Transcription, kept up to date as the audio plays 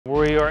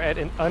We are at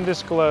an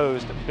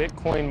undisclosed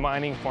Bitcoin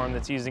mining farm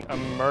that's using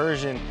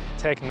immersion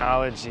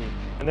technology.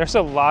 And there's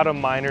a lot of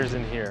miners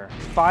in here,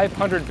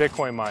 500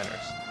 Bitcoin miners.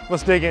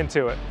 Let's dig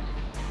into it.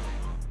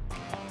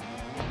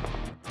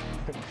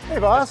 Hey,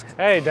 Vosk.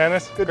 Hey,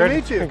 Dennis. Good to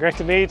meet you. Great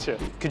to meet you.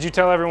 Could you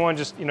tell everyone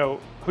just,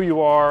 who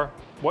you are,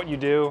 what you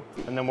do,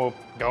 and then we'll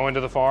go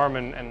into the farm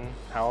and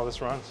how all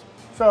this runs.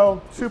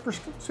 So,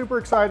 super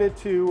excited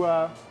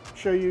to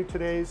show you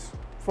today's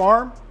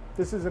farm.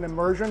 This is an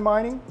immersion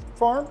mining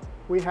farm.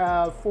 We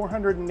have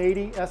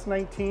 480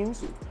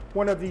 S19s.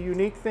 One of the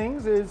unique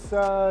things is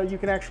you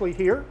can actually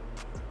hear.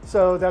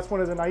 So that's one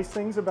of the nice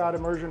things about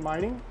immersion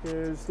mining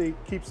is it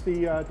keeps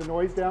the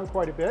noise down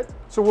quite a bit.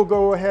 So we'll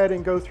go ahead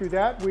and go through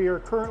that. We are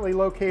currently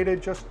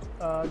located just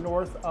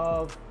north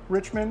of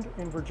Richmond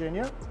in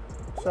Virginia.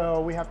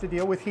 So we have to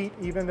deal with heat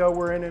even though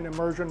we're in an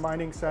immersion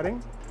mining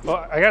setting.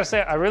 Well, I gotta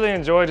say, I really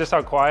enjoy just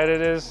how quiet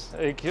it is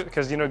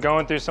because,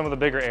 going through some of the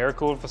bigger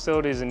air-cooled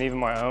facilities and even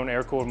my own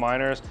air-cooled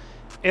miners,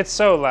 it's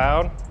so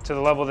loud to the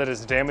level that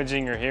it's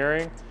damaging your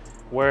hearing.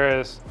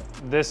 Whereas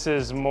this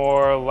is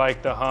more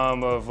like the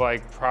hum of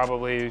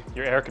probably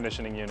your air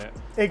conditioning unit.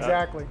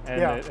 Exactly.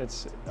 And yeah.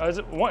 It's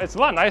a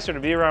lot nicer to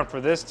be around for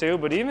this too,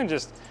 but even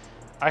just,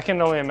 I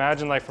can only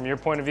imagine from your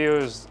point of view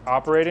is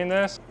operating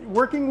this.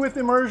 Working with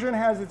immersion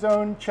has its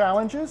own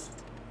challenges,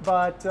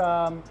 but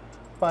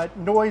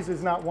noise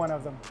is not one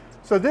of them.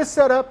 So this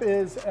setup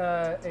is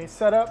a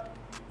setup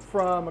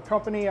from a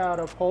company out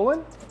of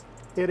Poland.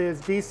 It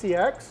is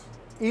DCX.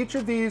 Each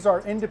of these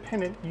are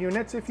independent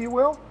units, if you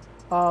will.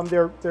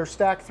 They're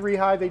stacked 3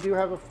 high. They do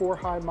have a 4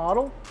 high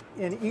model.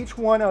 In each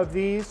one of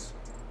these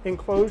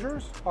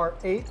enclosures are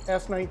 8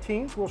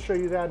 S19s. We'll show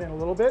you that in a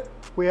little bit.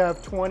 We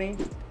have 20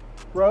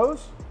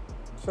 rows,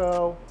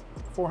 so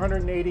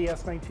 480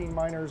 S19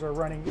 miners are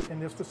running in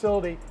this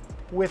facility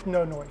with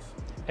no noise.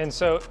 And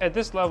so at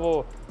this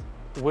level,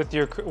 with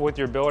your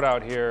build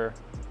out here,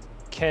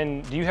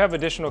 do you have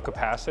additional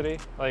capacity?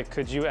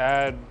 Could you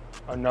add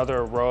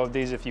another row of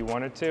these if you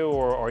wanted to,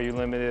 or are you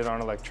limited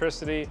on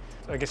electricity?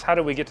 I guess, how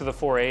do we get to the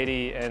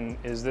 480, and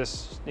is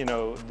this,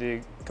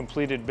 the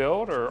completed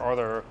build, or are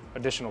there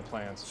additional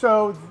plans?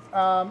 So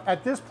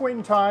at this point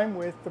in time,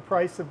 with the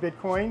price of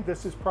Bitcoin,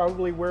 this is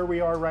probably where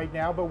we are right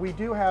now, but we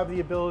do have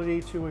the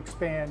ability to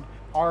expand.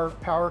 Our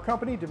power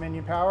company,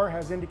 Dominion Power,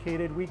 has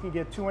indicated we can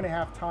get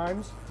 2.5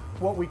 times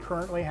what we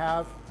currently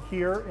have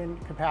here in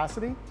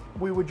capacity.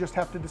 We would just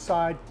have to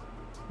decide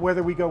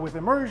whether we go with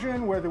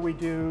immersion, whether we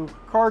do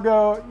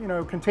cargo,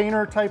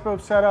 container type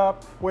of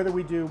setup, whether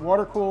we do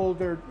water cooled.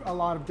 There are a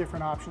lot of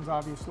different options,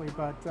 obviously,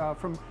 but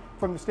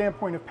from the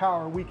standpoint of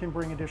power, we can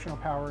bring additional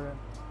power in.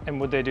 And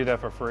would they do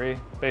that for free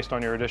based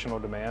on your additional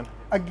demand?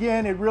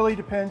 Again, it really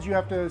depends. You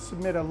have to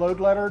submit a load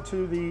letter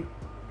to the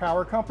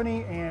power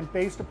company, and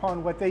based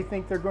upon what they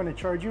think they're going to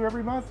charge you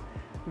every month,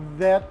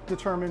 that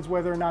determines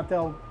whether or not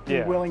they'll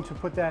be willing to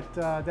put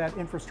that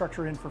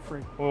infrastructure in for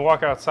free. When we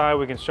walk outside,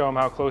 we can show them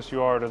how close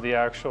you are to the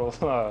actual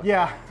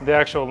the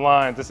actual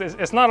lines.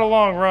 It's not a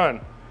long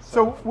run.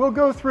 So we'll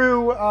go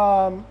through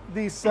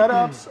these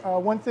setups.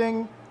 One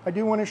thing I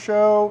do want to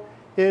show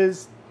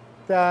is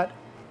that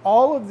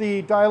all of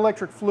the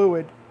dielectric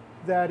fluid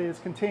that is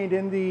contained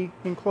in the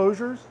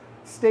enclosures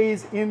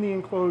stays in the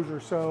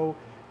enclosure. So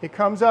it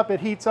comes up, it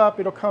heats up,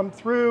 it'll come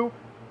through,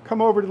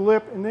 come over to the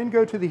lip, and then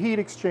go to the heat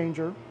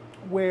exchanger,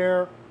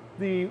 where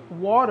the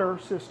water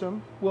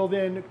system will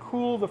then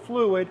cool the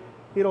fluid.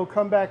 It'll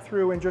come back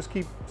through and just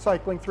keep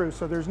cycling through.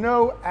 So there's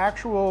no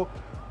actual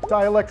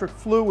dielectric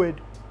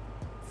fluid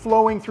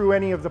flowing through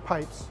any of the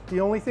pipes. The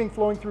only thing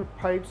flowing through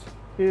pipes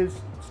is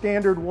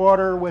standard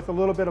water with a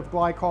little bit of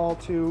glycol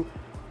to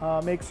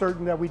make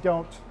certain that we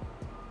don't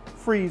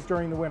freeze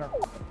during the winter.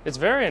 It's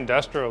very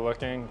industrial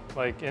looking,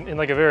 in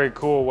a very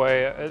cool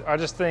way. I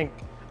just think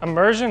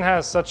immersion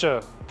has such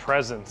a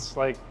presence.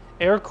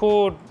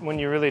 Air-cooled, when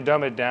you really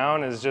dumb it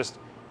down, is just,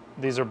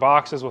 these are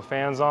boxes with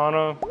fans on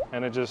them,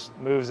 and it just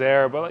moves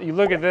air. But you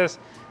look at this,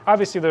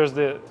 obviously there's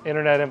the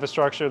internet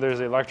infrastructure, there's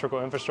the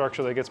electrical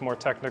infrastructure that gets more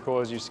technical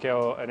as you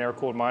scale an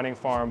air-cooled mining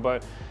farm.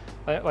 But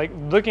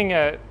looking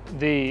at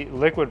the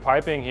liquid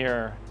piping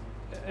here,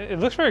 it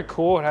looks very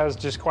cool. It has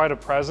just quite a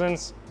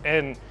presence,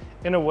 and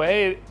in a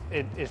way,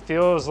 it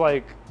feels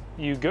like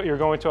you're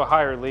going to a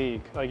higher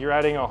league. You're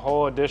adding a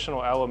whole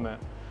additional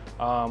element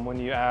when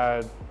you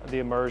add the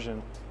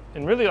immersion.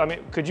 And really,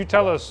 could you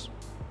tell us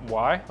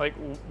why?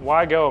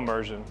 Why go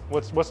immersion?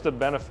 What's the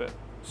benefit?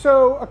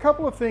 So a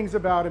couple of things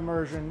about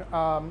immersion.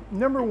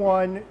 Number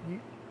one,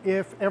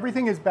 if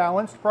everything is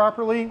balanced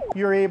properly,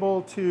 you're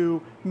able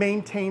to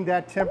maintain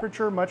that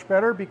temperature much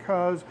better,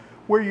 because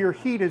where your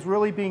heat is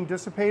really being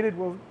dissipated,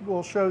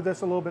 we'll show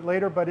this a little bit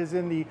later, but is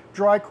in the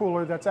dry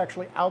cooler that's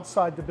actually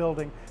outside the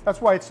building. That's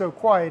why it's so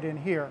quiet in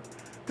here.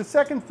 The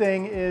second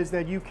thing is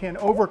that you can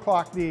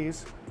overclock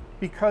these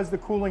because the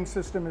cooling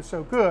system is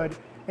so good,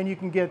 and you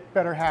can get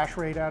better hash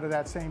rate out of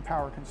that same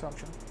power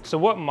consumption. So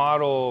what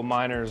model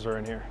miners are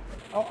in here?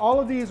 All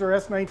of these are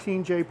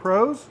S19J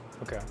Pros.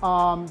 Okay.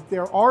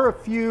 There are a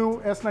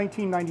few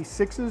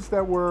S1996s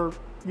that were,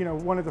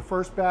 one of the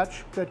first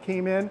batch that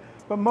came in,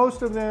 but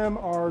most of them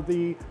are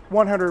the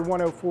 100,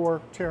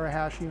 104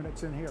 terahash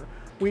units in here.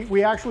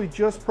 We actually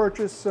just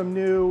purchased some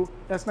new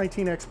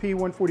S19 XP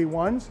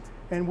 141s,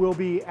 and we'll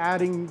be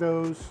adding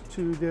those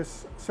to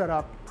this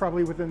setup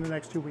probably within the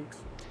next 2 weeks.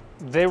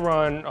 They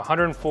run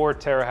 104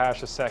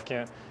 terahash a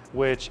second,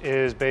 which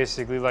is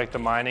basically like the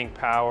mining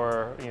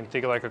power. You can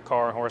think of like a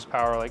car and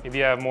horsepower. Like if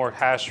you have more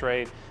hash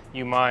rate,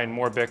 you mine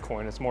more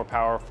Bitcoin, it's more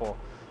powerful.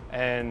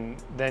 And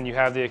then you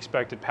have the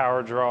expected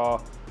power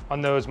draw. On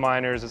those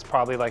miners, it's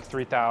probably like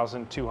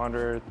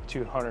 3,200,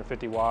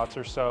 250 watts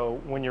or so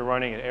when you're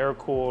running it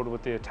air-cooled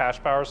with the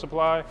attached power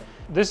supply.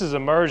 This is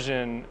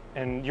immersion,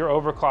 and you're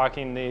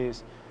overclocking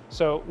these.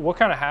 So what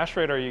kind of hash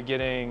rate are you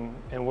getting,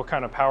 and what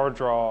kind of power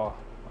draw?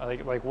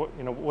 Like what,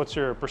 what's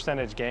your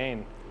percentage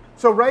gain?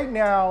 So right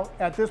now,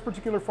 at this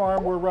particular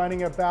farm, we're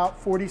running about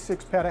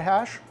 46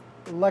 petahash.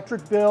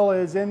 Electric bill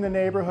is in the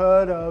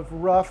neighborhood of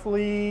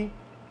roughly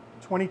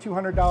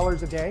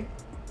 $2,200 a day.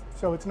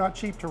 So it's not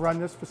cheap to run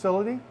this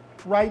facility.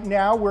 Right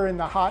now, we're in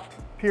the hot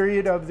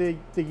period of the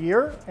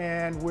year,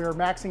 and we're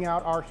maxing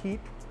out our heat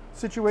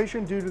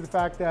situation due to the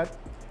fact that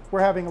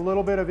we're having a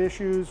little bit of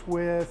issues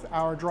with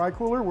our dry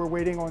cooler. We're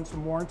waiting on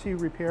some warranty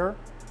repair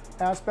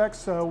aspects,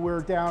 so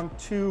we're down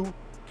 2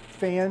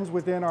 fans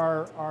within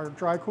our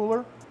dry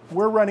cooler.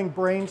 We're running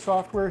braiins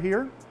software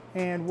here,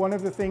 and one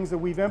of the things that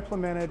we've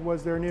implemented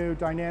was their new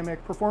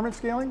dynamic performance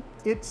scaling.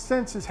 It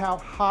senses how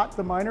hot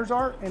the miners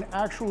are and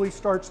actually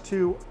starts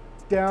to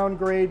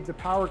downgrade the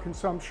power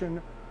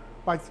consumption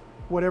by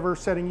whatever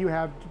setting you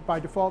have, by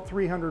default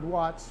 300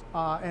 watts.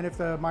 And if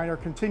the miner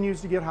continues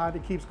to get hot,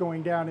 it keeps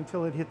going down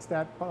until it hits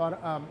that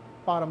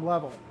bottom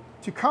level.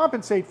 To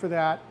compensate for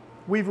that,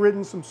 we've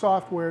written some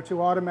software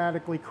to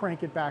automatically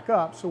crank it back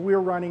up. So we're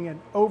running an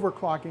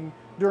overclocking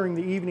during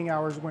the evening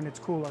hours when it's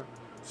cooler.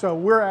 So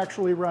we're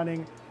actually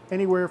running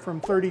anywhere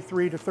from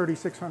 33 to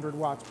 3,600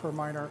 watts per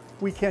miner.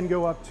 We can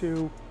go up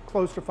to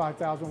close to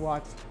 5,000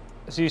 watts.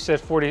 So you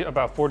said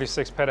about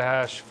 46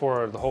 petahash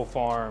for the whole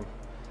farm.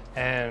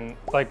 And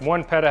like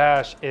 1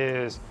 petahash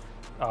is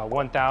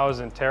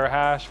 1,000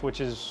 terahash, which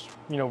is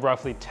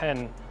roughly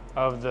 10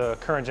 of the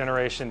current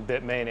generation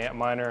Bitmain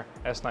Antminer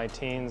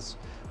S19s,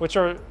 which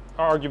are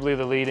arguably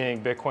the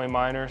leading Bitcoin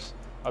miners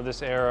of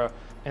this era.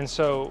 And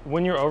so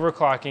when you're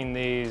overclocking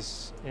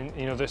these,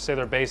 they say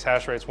their base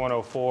hash rate's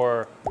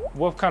 104,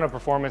 what kind of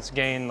performance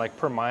gain like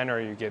per miner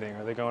are you getting?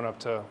 Are they going up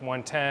to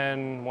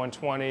 110,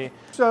 120?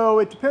 So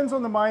it depends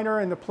on the miner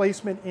and the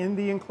placement in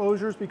the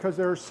enclosures, because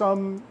there are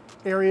some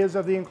areas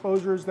of the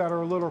enclosures that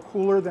are a little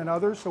cooler than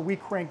others, so we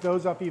crank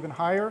those up even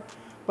higher.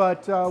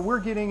 But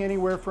we're getting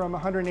anywhere from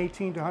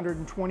 118 to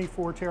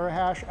 124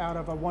 terahash out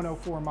of a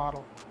 104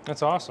 model.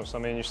 That's awesome. So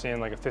I mean, you're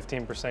seeing like a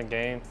 15%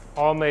 gain,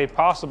 all made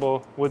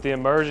possible with the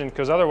immersion,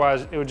 because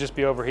otherwise it would just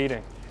be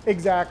overheating.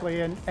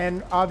 Exactly,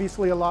 and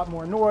obviously a lot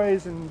more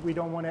noise, and we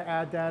don't want to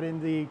add that in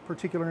the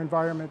particular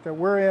environment that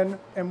we're in.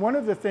 And one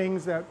of the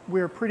things that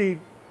we're pretty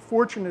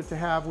fortunate to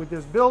have with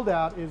this build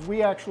out is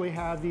we actually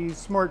have these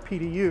smart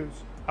PDUs.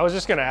 I was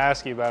just going to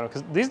ask you about them,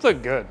 because these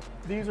look good.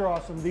 These are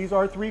awesome. These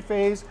are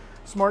 3-phase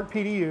smart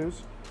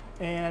PDUs,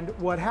 and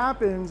what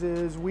happens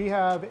is we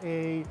have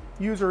a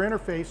user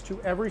interface to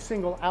every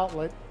single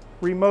outlet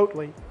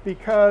remotely.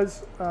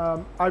 Because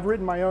I've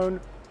written my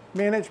own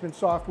management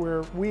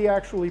software, we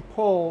actually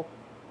pull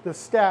the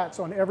stats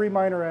on every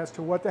miner as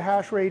to what the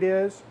hash rate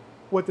is,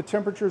 what the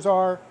temperatures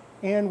are,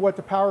 and what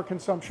the power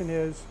consumption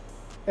is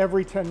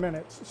every 10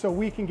 minutes. So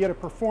we can get a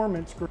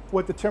performance,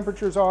 what the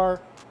temperatures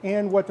are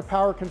and what the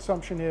power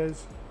consumption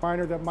is.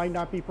 Miner that might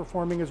not be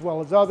performing as well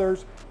as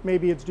others,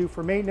 maybe it's due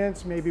for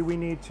maintenance, maybe we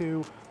need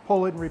to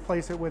pull it and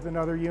replace it with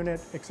another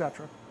unit,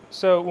 etc.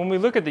 So when we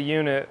look at the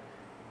unit,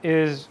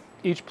 is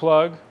each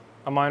plug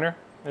a miner?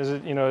 Is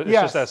it, it's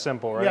yes. just that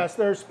simple, right? Yes,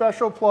 there's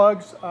special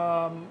plugs.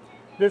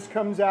 This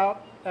comes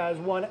out as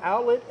one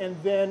outlet, and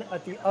then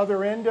at the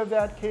other end of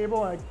that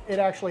cable, it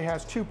actually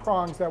has 2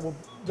 prongs that will,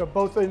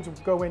 both ends will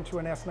go into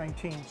an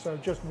S19. So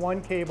just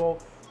one cable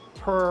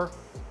per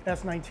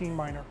S19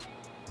 miner.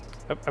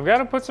 I've got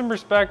to put some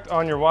respect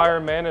on your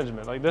wire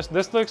management. Like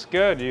this looks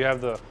good. You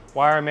have the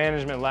wire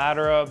management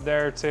ladder up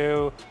there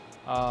too.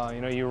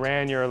 You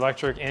ran your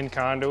electric in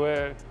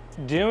conduit.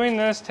 Doing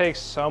this takes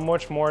so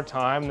much more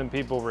time than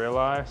people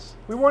realize.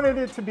 We wanted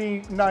it to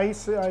be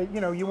nice.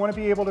 You want to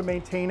be able to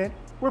maintain it.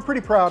 We're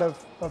pretty proud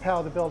of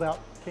how the build out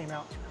came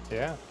out.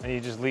 Yeah, and you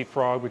just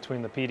leapfrog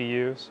between the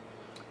PDUs.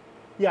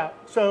 Yeah,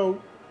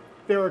 so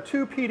there are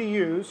 2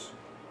 PDUs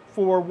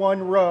for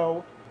 1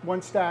 row,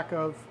 1 stack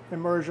of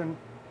immersion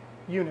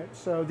units.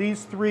 So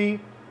these 3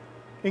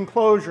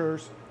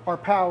 enclosures are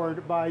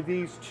powered by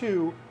these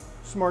 2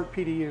 smart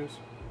PDUs.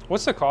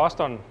 What's the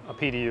cost on a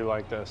PDU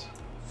like this?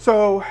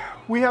 So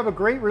we have a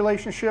great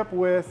relationship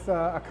with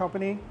a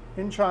company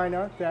in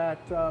China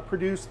that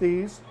produced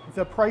these.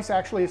 The price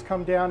actually has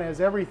come down, as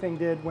everything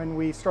did when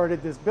we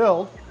started this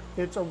build.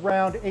 It's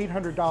around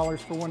 $800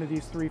 for one of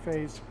these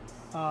 3-phase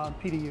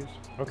PDUs.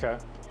 Okay.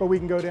 But we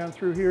can go down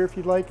through here if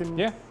you'd like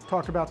and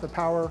talk about the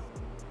power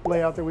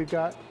layout that we've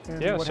got.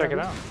 And let's check it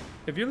out.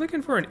 If you're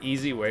looking for an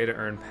easy way to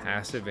earn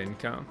passive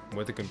income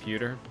with a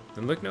computer,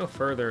 then look no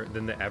further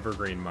than the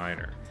Evergreen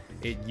Miner.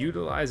 It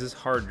utilizes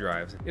hard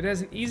drives. It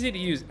has an easy to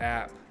use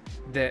app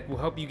that will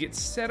help you get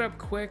set up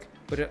quick,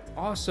 but it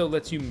also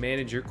lets you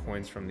manage your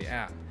coins from the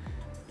app.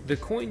 The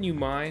coin you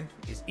mine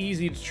is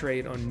easy to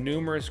trade on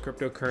numerous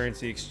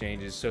cryptocurrency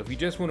exchanges, so if you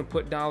just want to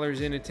put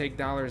dollars in and take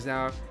dollars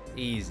out,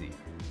 easy.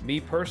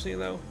 Me personally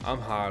though, I'm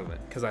hodling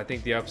because I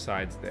think the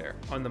upside's there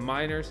on the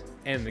miners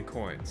and the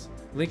coins.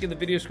 Link in the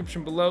video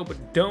description below,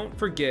 but don't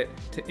forget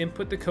to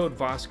input the code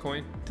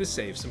VoskCoin to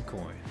save some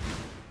coin.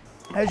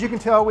 As you can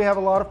tell, we have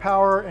a lot of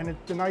power, and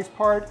the nice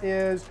part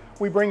is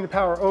we bring the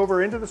power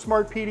over into the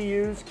smart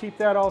PDUs, keep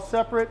that all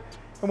separate,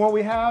 and what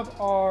we have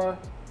are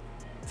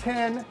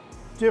 10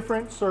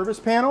 different service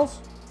panels.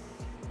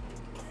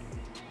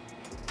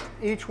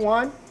 Each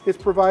one is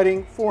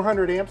providing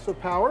 400 amps of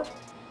power.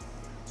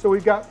 So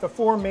we've got the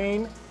 4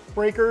 main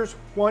breakers,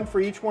 one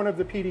for each one of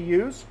the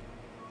PDUs.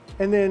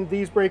 And then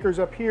these breakers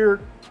up here,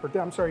 or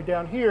I'm sorry,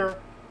 down here,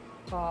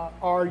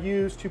 are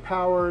used to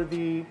power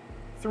the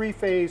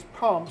 3-phase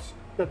pumps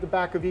that the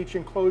back of each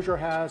enclosure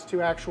has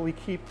to actually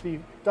keep the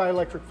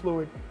dielectric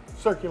fluid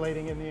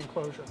circulating in the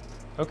enclosure.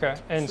 Okay,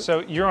 and so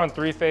you're on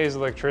 3-phase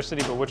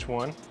electricity, but which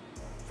one?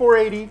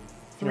 480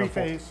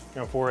 3-phase.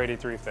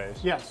 480 3-phase.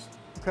 Yes.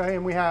 Okay,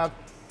 and we have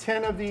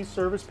 10 of these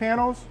service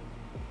panels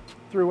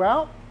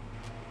throughout.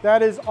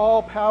 That is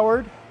all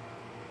powered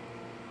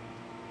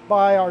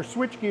by our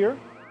switchgear.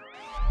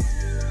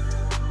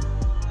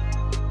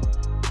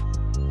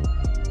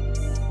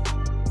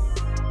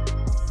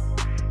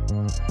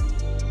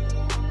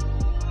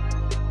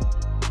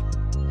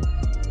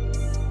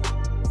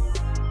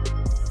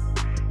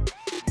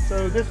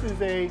 So this is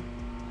a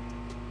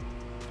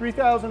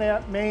 3000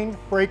 amp main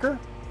breaker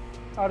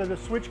out of the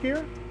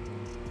switchgear.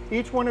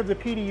 Each one of the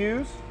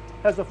PDUs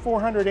has a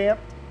 400 amp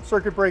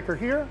circuit breaker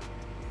here.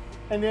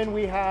 And then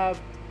we have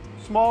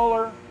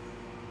smaller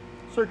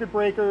circuit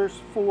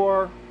breakers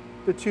for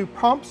the 2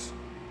 pumps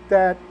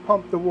that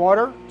pump the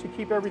water to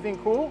keep everything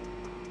cool,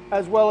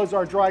 as well as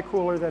our dry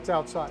cooler that's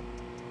outside.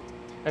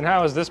 And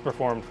how has this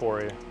performed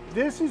for you?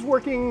 This is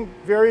working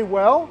very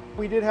well.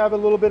 We did have a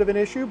little bit of an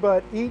issue,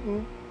 but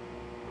Eaton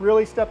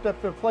really stepped up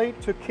to the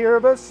plate, took care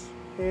of us,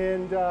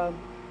 and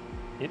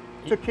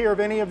took care of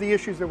any of the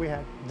issues that we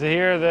had. To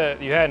hear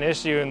that you had an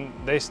issue and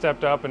they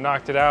stepped up and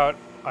knocked it out,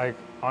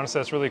 honestly,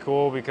 that's really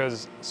cool,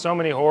 because so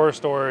many horror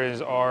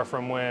stories are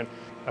from when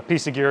a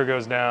piece of gear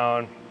goes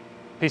down,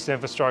 piece of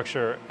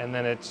infrastructure, and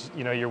then it's,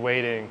 you're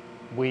waiting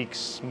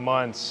weeks,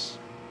 months,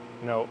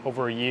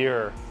 over a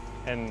year,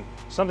 and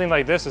something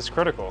like this is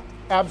critical.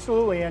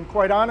 Absolutely, and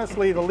quite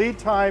honestly, the lead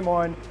time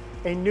on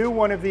a new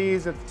one of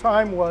these at the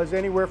time was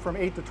anywhere from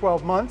 8 to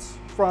 12 months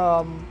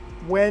from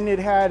when it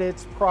had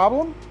its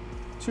problem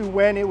to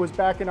when it was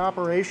back in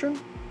operation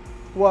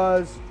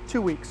was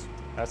 2 weeks.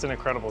 That's an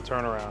incredible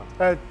turnaround.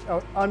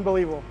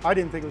 Unbelievable. I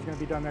didn't think it was going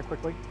to be done that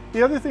quickly.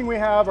 The other thing we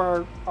have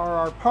are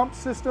our pump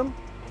system,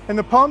 and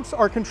the pumps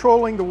are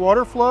controlling the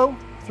water flow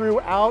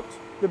throughout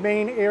the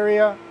main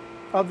area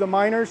of the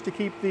miners to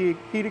keep the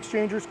heat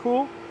exchangers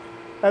cool,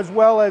 as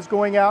well as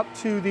going out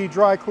to the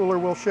dry cooler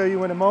we'll show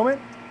you in a moment.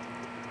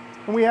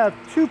 And we have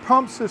 2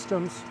 pump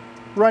systems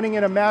running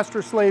in a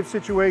master-slave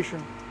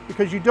situation,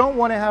 because you don't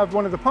want to have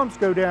one of the pumps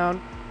go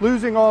down,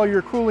 losing all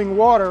your cooling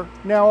water.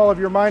 Now all of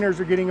your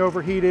miners are getting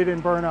overheated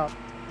and burn up.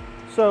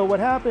 So what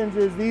happens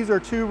is these are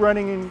 2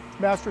 running in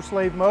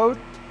master-slave mode.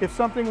 If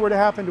something were to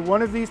happen to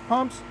one of these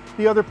pumps,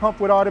 the other pump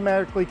would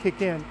automatically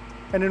kick in.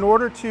 And in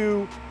order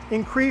to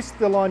increase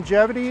the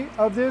longevity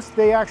of this,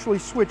 they actually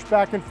switch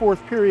back and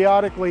forth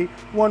periodically.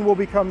 One will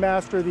become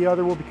master, the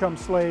other will become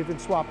slave,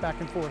 and swap back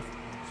and forth.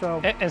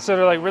 And so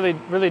to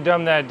really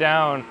dumb that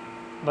down,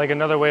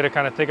 another way to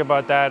kind of think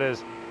about that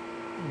is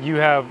you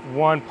have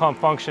one pump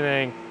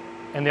functioning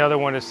and the other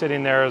one is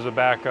sitting there as a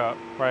backup,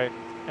 right?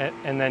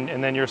 And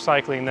then you're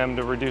cycling them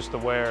to reduce the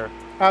wear.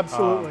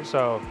 Absolutely.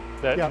 So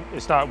that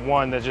it's not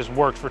one that just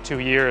worked for 2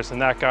 years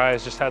and that guy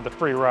has just had the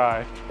free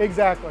ride.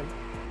 Exactly.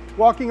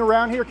 Walking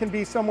around here can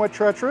be somewhat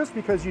treacherous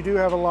because you do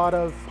have a lot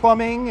of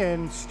plumbing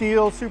and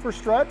steel super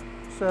strut.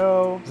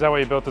 So is that why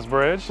you built this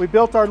bridge? We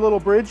built our little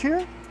bridge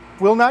here.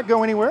 Will not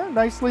go anywhere,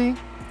 nicely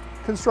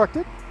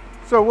constructed.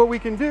 So what we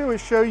can do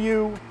is show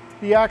you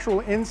the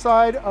actual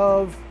inside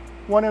of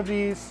one of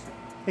these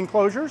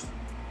enclosures,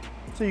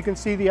 so you can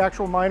see the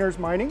actual miners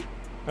mining.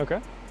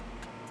 Okay.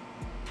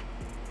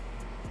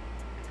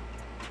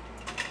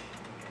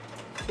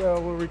 So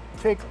we'll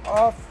take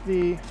off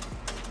the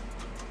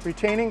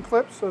retaining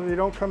clips so they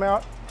don't come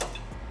out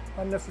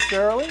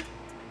unnecessarily.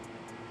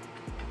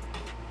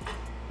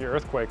 You're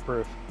earthquake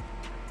proof.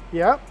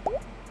 Yep.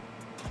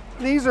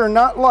 These are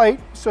not light,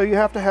 so you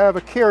have to have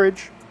a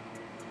carriage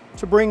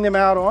to bring them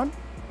out on.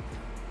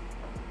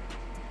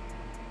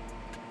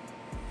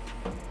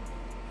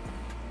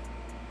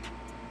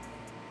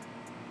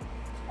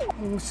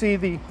 You can see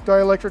the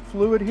dielectric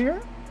fluid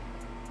here.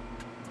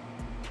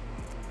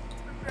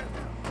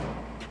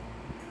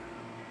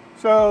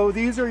 So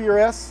these are your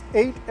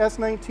S8,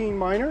 S19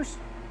 miners.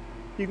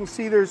 You can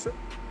see there's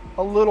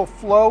a little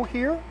flow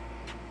here.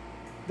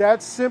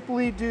 That's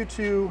simply due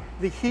to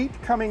the heat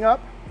coming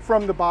up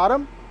from the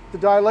bottom. The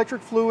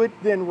dielectric fluid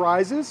then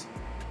rises.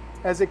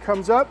 As it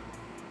comes up,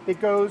 it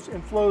goes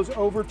and flows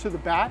over to the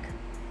back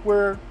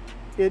where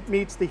it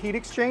meets the heat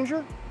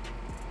exchanger,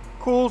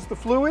 cools the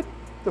fluid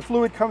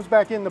comes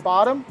back in the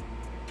bottom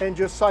and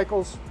just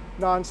cycles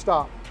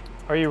non-stop.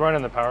 Are you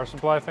running the power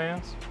supply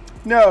fans?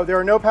 No, there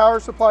are no power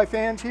supply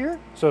fans here.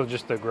 So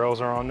just the grills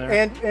are on there?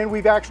 And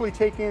we've actually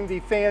taken the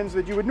fans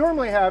that you would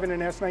normally have in an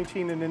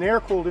S19 in an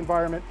air-cooled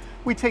environment.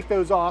 We take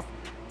those off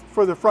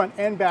for the front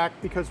and back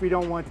because we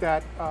don't want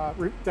that,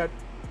 that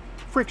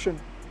friction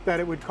that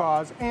it would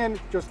cause, and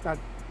just not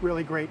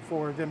really great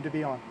for them to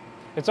be on.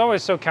 It's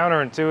always so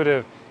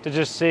counterintuitive to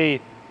just see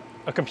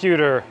a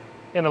computer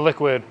in a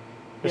liquid.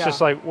 It's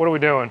just like, what are we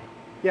doing?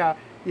 Yeah,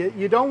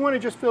 you don't want to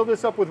just fill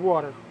this up with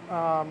water.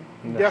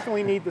 You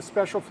definitely need the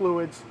special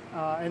fluids,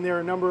 and there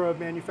are a number of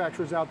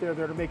manufacturers out there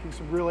that are making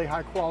some really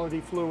high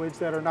quality fluids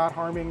that are not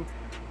harming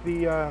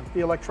the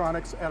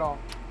electronics at all.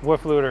 What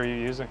fluid are you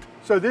using?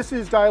 So this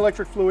is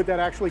dielectric fluid that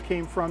actually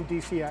came from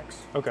DCX.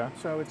 Okay.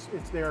 So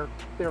it's their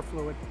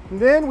fluid. And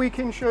then we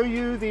can show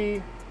you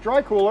the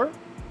dry cooler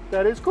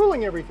that is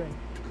cooling everything.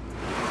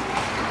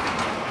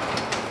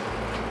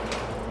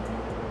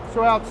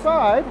 So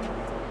outside,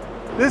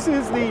 this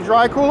is the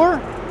dry cooler.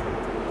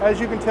 As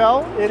you can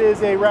tell, it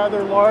is a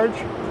rather large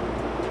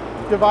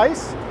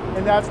device,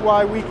 and that's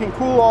why we can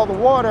cool all the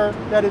water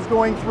that is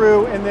going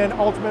through and then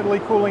ultimately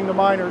cooling the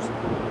miners.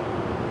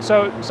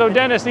 So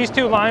Dennis, these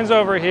two lines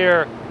over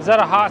here, is that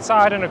a hot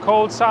side and a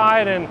cold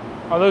side, and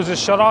are those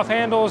just shut-off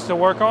handles to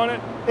work on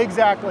it?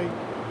 Exactly.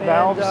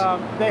 Valves?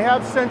 And they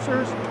have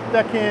sensors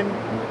that can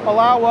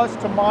allow us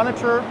to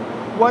monitor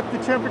what the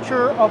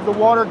temperature of the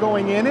water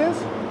going in is,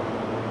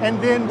 and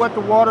then what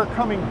the water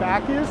coming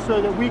back is,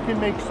 so that we can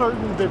make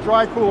certain the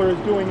dry cooler is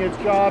doing its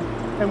job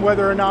and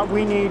whether or not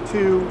we need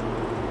to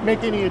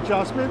make any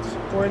adjustments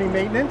or any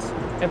maintenance.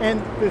 And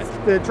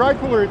the dry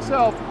cooler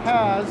itself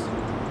has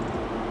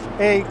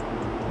a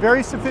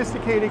very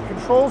sophisticated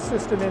control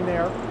system in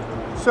there.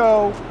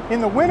 So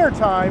in the winter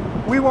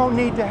time, we won't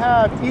need to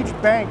have each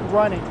bank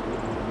running.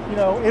 You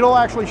know, it'll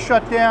actually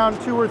shut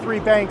down 2 or 3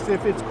 banks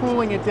if it's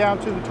cooling it down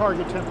to the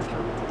target temperature.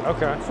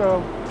 Okay.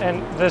 So,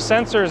 and the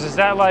sensors, is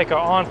that like an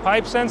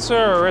on-pipe sensor,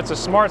 or it's a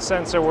smart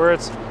sensor where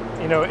it's,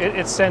 you know,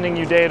 it's sending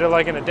you data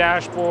like in a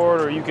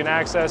dashboard, or you can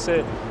access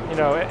it, you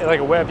know,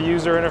 like a web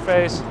user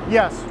interface?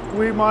 Yes,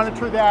 we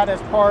monitor that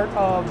as part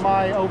of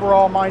my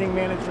overall mining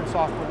management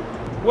software.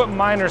 What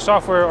miner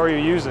software are you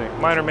using?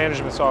 Miner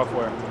management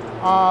software?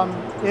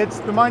 It's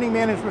the mining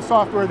management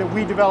software that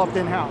we developed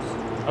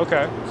in-house.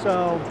 Okay.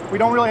 So we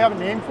don't really have a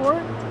name for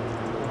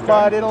it,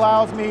 but it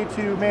allows me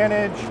to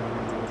manage,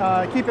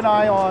 keep an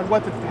eye on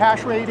what the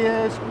hash rate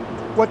is,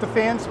 what the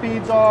fan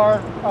speeds are,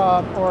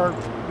 or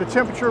the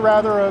temperature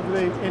rather of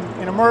the,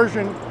 in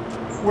immersion,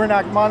 we're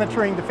not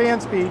monitoring the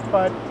fan speed,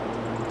 but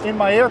in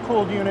my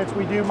air-cooled units,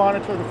 we do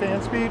monitor the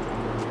fan speed.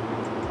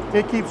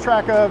 It keeps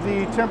track of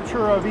the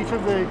temperature of each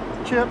of the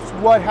chips,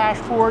 what hash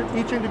board,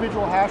 each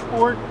individual hash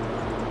board,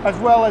 as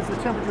well as the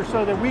temperature,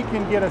 so that we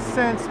can get a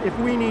sense if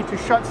we need to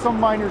shut some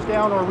miners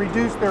down or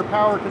reduce their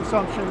power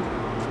consumption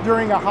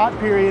during a hot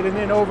period and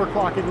then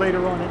overclock it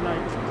later on at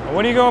night. Well,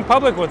 when are you going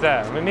public with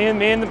that? I mean,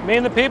 me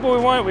and the people, we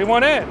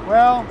want in.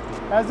 Well,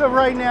 as of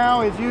right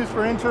now, it's used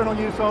for internal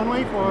use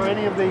only for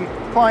any of the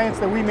clients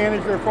that we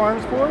manage their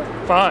farms for.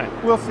 Fine.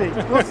 We'll see,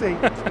 we'll see.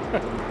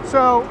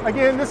 So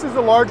again, this is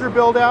a larger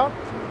build out,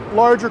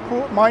 larger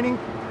mining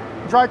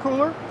dry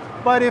cooler,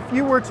 but if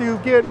you were to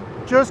get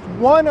just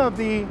one of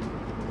the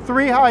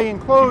 3 high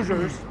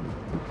enclosures,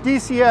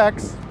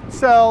 DCX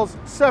sells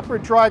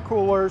separate dry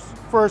coolers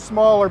for a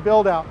smaller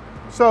build out.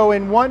 So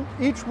in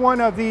each one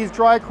of these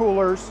dry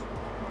coolers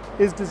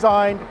is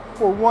designed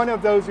for one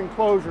of those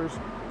enclosures.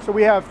 So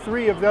we have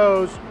 3 of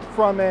those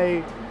from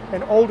an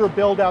older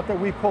build out that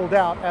we pulled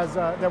out as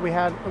that we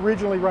had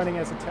originally running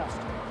as a test.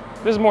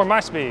 This is more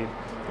my speed,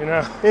 you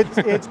know.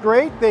 It's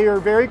great. They are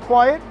very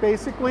quiet.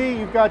 Basically,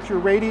 you've got your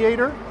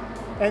radiator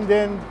and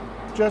then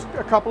just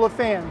a couple of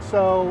fans.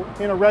 So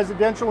in a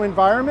residential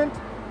environment,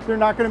 they're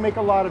not going to make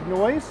a lot of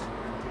noise.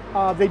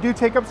 They do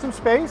take up some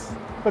space,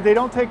 but they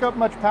don't take up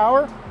much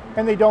power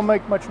and they don't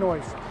make much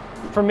noise.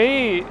 For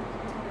me,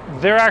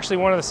 they're actually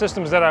one of the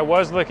systems that I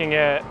was looking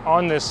at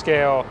on this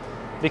scale,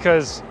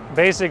 because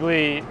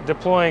basically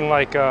deploying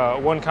like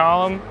one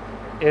column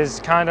is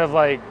kind of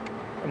like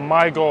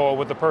my goal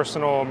with the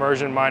personal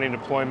immersion mining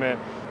deployment.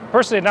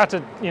 Personally, not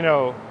to, you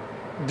know,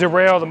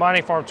 derail the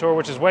mining farm tour,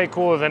 which is way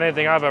cooler than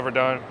anything I've ever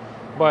done,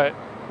 but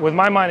with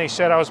my mining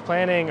shed, I was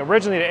planning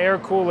originally to air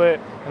cool it,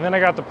 and then I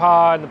got the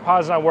pod, and the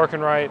pod's not working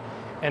right,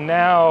 and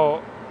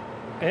now,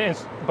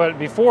 but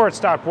before it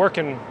stopped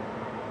working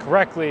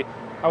correctly,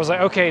 I was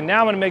like, okay, now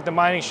I'm gonna make the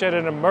mining shed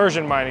an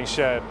immersion mining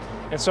shed.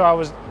 And so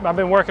I've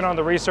been working on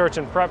the research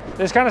and prep.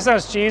 This kind of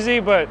sounds cheesy,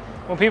 but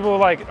when people are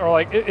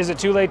like, is it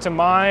too late to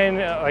mine?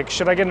 Like,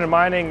 should I get into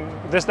mining,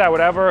 this, that,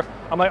 whatever?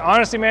 I'm like,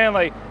 honestly, man,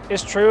 like,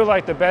 it's true,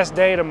 like the best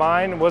day to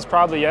mine was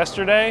probably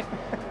yesterday.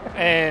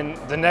 and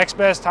the next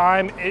best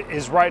time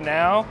is right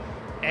now,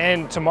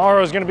 and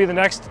tomorrow is going to be the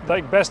next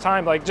best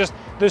time. Like, just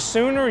the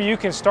sooner you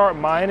can start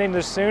mining,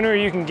 the sooner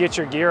you can get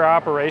your gear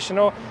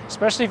operational,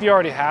 especially if you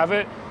already have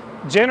it.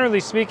 Generally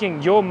speaking,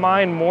 you'll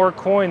mine more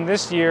coin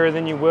this year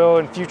than you will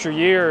in future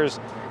years.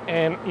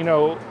 And, you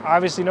know,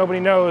 obviously nobody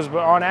knows,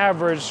 but on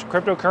average,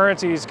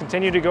 cryptocurrencies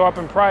continue to go up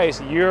in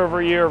price year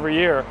over year over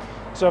year.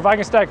 So if I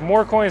can stack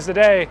more coins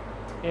today,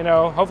 you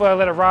know, hopefully I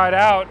let it ride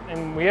out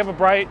and we have a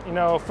bright, you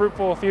know,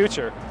 fruitful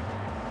future.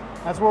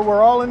 That's what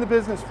we're all in the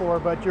business for,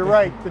 but you're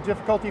right. The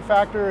difficulty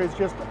factor is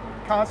just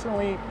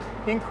constantly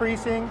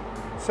increasing.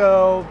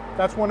 So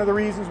that's one of the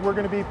reasons we're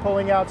going to be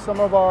pulling out some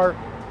of our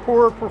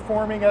poorer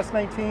performing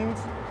S19s,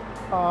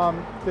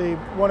 the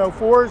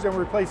 104s, and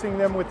replacing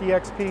them with the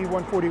XP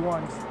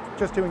 141s,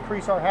 just to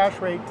increase our hash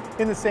rate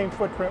in the same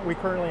footprint we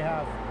currently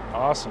have.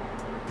 Awesome.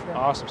 Yeah.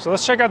 Awesome. So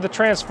let's check out the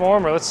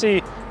transformer. Let's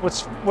see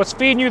what's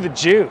feeding you the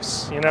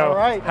juice. You know, all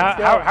right,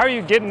 how are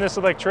you getting this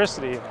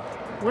electricity?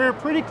 We're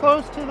pretty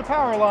close to the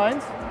power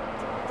lines,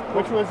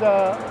 which was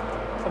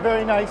a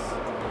very nice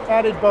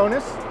added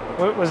bonus.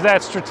 Was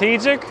that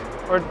strategic,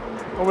 or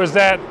was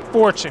that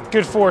fortune,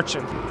 good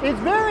fortune? It's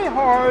very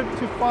hard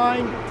to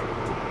find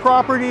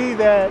property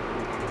that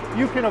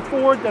you can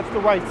afford that's the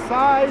right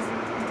size.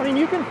 I mean,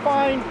 you can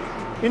find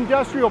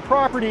industrial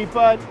property,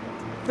 but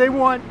they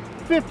want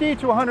 50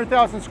 to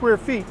 100,000 square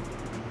feet.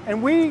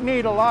 And we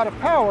need a lot of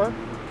power,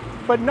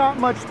 but not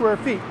much square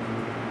feet.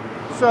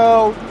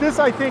 So this,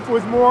 I think,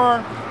 was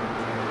more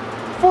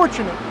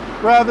fortunate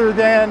rather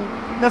than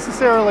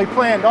necessarily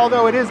planned,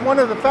 although it is one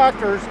of the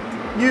factors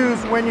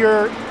used when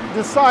you're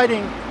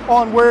deciding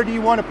on where do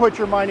you want to put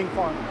your mining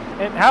farm.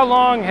 And how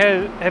long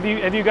have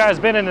you guys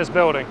been in this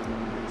building?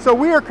 So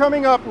we are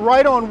coming up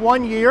right on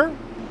 1 year.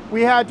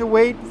 We had to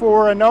wait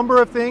for a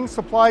number of things.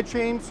 Supply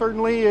chain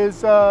certainly is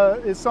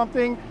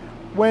something.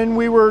 When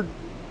we were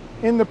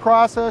in the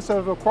process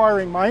of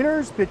acquiring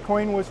miners,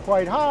 Bitcoin was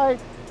quite high.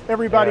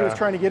 Everybody was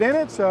trying to get in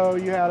it, so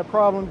you had a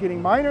problem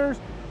getting miners.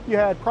 You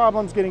had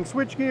problems getting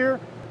switchgear.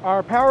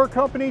 Our power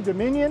company,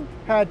 Dominion,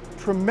 had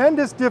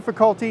tremendous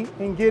difficulty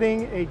in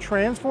getting a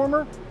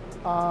transformer.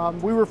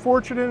 We were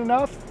fortunate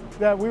enough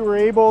that we were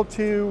able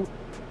to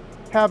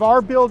have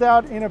our build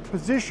out in a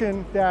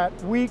position that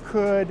we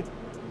could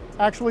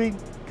actually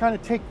kind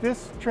of take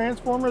this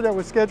transformer that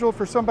was scheduled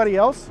for somebody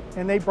else,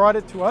 and they brought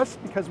it to us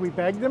because we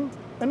begged them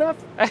enough.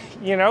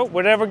 You know,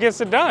 whatever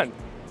gets it done.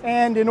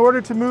 And in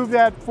order to move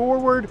that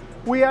forward,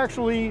 we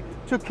actually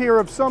took care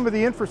of some of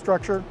the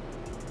infrastructure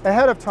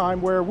ahead of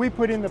time, where we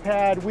put in the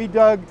pad, we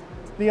dug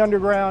the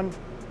underground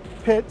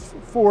pits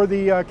for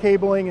the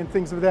cabling and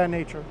things of that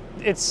nature.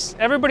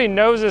 Everybody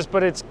knows this,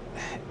 but it's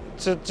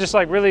to just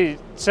like really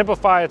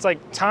simplify, it's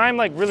like time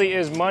like really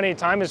is money,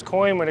 time is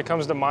coin when it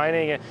comes to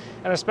mining, and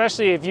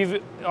especially if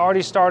you've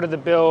already started the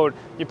build,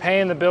 you're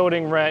paying the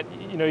building rent,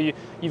 you know,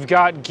 you've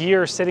got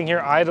gear sitting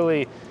here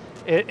idly,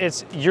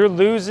 you're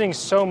losing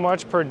so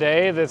much per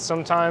day that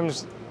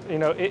sometimes, you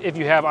know, if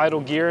you have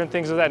idle gear and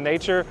things of that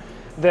nature,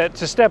 that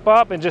to step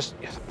up and just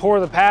pour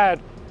the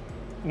pad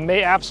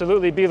may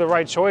absolutely be the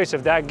right choice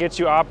if that gets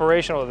you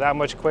operational that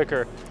much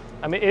quicker.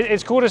 I mean,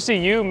 it's cool to see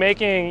you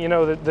making, you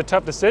know, the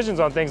tough decisions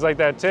on things like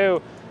that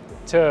too,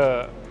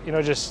 to, you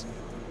know, just,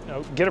 you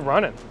know, get it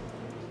running.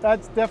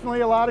 That's definitely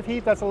a lot of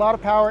heat, that's a lot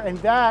of power, and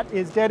that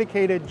is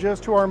dedicated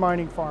just to our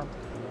mining farm.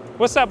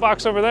 What's that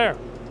box over there?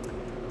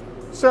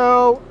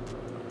 So,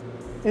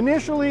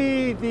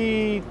 initially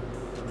the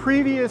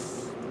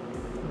previous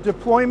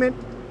deployment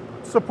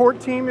support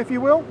team, if you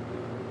will,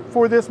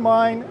 for this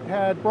mine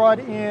had brought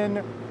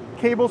in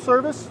cable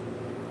service.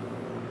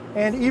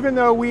 And even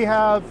though we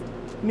have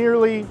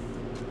nearly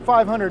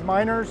 500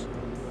 miners,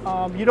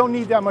 you don't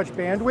need that much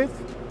bandwidth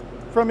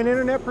from an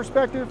internet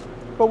perspective.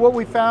 But what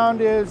we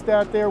found is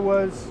that there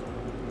was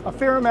a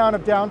fair amount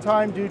of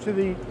downtime due to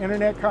the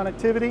internet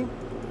connectivity.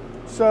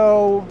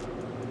 So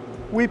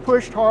we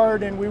pushed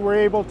hard and we were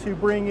able to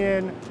bring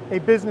in a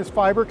business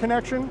fiber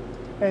connection.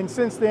 And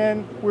since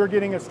then, we're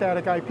getting a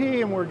static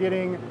IP and we're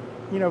getting,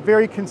 you know,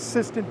 very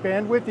consistent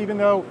bandwidth, even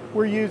though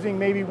we're using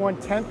maybe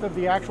 1/10 of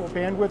the actual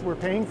bandwidth we're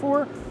paying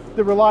for.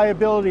 The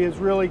reliability is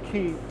really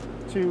key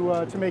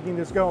to making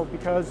this go,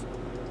 because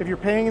if you're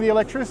paying the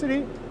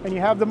electricity and you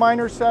have the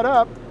miners set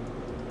up,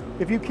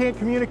 if you can't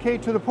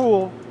communicate to the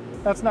pool,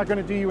 that's not going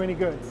to do you any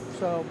good.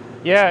 So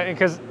yeah,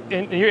 because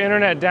in your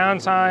internet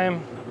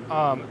downtime,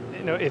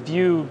 you know, if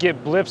you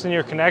get blips in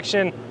your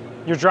connection,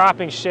 you're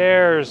dropping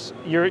shares,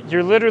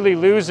 you're literally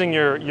losing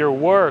your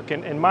work,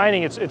 and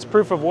mining, it's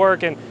proof of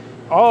work, and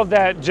all of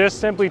that just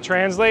simply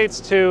translates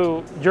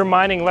to you're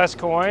mining less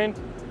coin,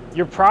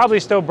 you're probably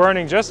still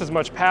burning just as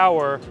much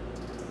power,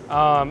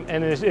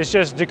 and it's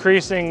just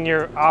decreasing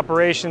your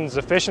operations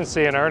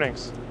efficiency and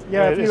earnings.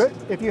 Yeah,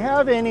 if you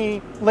have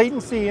any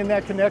latency in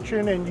that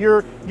connection and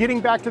you're getting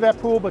back to that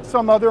pool, but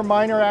some other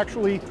miner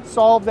actually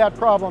solved that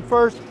problem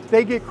first,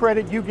 they get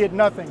credit, you get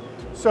nothing.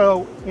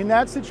 So in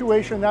that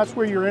situation, that's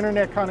where your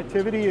internet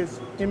connectivity is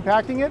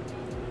impacting it,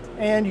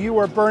 and you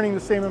are burning the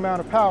same amount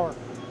of power.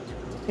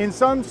 In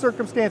some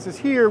circumstances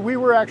here, we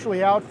were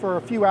actually out for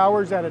a few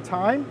hours at a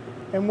time.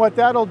 And what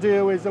that'll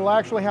do is it'll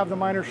actually have the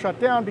miner shut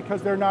down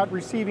because they're not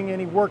receiving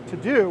any work to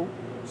do.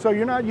 So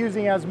you're not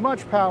using as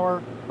much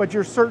power, but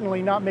you're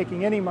certainly not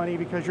making any money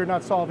because you're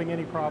not solving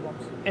any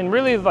problems. And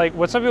really, like,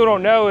 what some people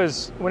don't know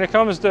is when it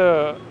comes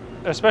to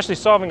especially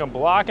solving a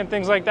block and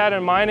things like that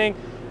in mining,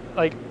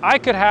 like, I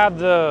could have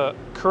the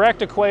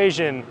correct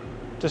equation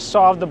to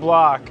solve the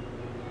block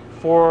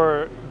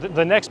for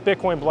the next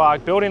Bitcoin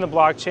block, building the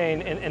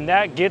blockchain, and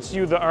that gets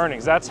you the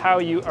earnings. That's how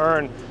you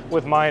earn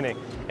with mining.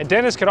 And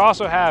Dennis could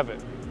also have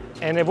it.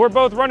 And if we're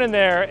both running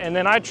there and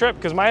then I trip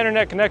because my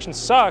internet connection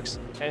sucks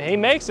and he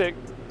makes it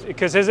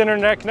because his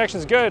internet connection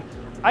is good,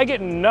 I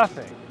get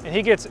nothing and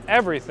he gets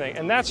everything.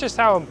 And that's just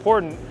how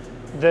important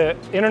the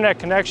internet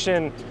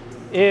connection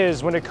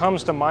is when it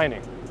comes to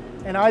mining.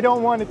 And I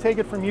don't want to take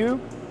it from you,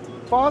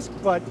 Vosk,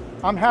 but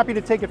I'm happy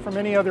to take it from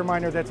any other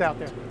miner that's out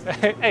there.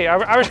 Hey,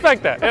 I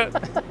respect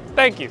that.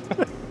 Thank you.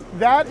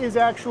 That is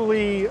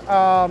actually,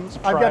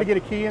 I've got to get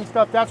a key and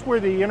stuff. That's where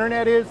the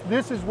internet is.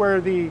 This is where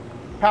the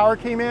power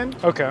came in.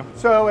 Okay.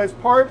 So as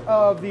part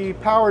of the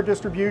power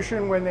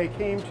distribution, when they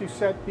came to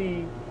set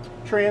the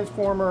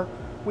transformer,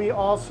 we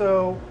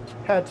also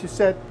had to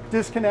set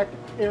disconnect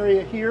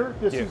area here.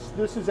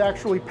 This is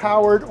actually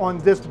powered on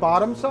this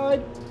bottom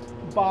side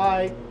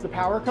by the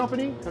power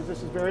company because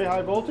this is very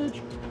high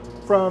voltage.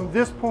 From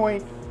this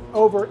point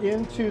over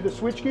into the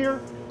switchgear,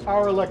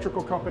 our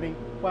electrical company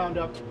wound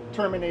up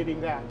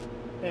terminating that.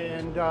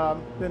 And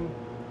then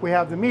we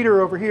have the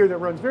meter over here that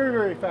runs very,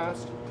 very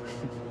fast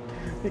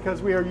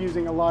because we are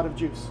using a lot of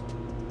juice.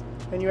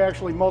 And you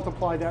actually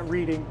multiply that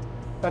reading.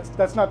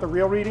 That's not the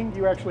real reading.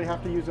 You actually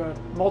have to use a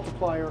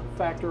multiplier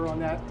factor on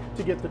that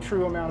to get the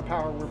true amount of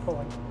power we're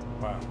pulling.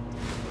 Wow.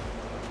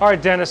 All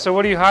right, Dennis, so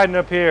what are you hiding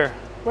up here?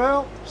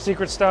 Well,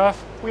 secret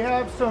stuff? We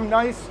have some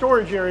nice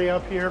storage area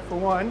up here for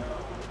one.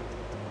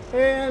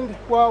 And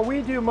while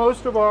we do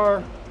most of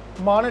our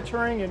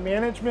monitoring and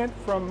management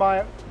from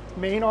my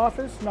main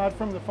office, not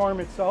from the farm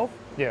itself,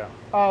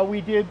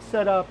 we did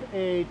set up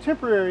a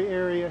temporary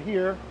area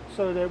here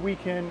so that we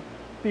can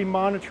be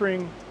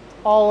monitoring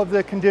all of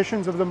the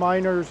conditions of the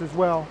miners as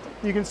well.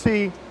 You can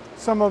see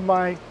some of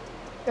my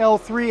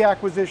L3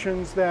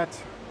 acquisitions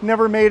that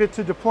never made it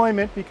to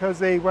deployment because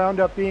they wound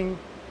up being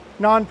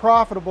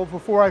non-profitable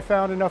before I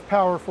found enough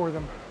power for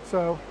them.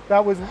 So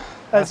that was,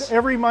 as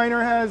every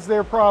miner has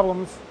their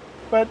problems.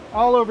 But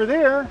all over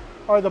there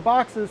are the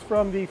boxes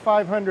from the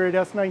 500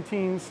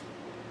 S19s,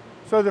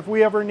 so that if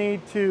we ever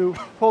need to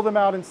pull them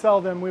out and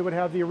sell them, we would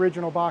have the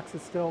original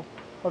boxes still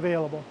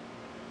available.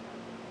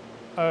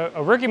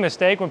 A rookie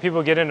mistake when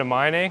people get into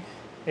mining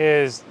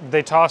is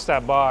they toss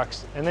that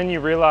box and then you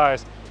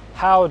realize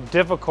how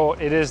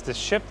difficult it is to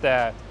ship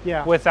that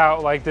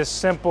without like this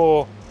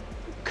simple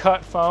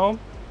cut foam.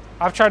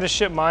 I've tried to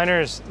ship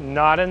miners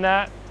not in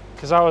that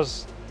because I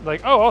was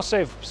like, oh, I'll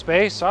save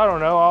space. I don't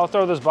know, I'll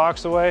throw this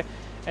box away.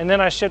 And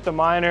then I ship the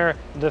miner,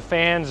 the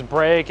fans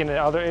break and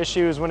other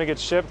issues when it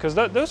gets shipped because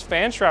those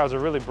fan shrouds are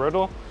really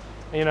brittle,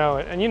 you know,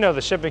 and you know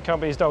the shipping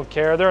companies don't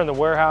care. They're in the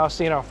warehouse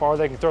seeing how far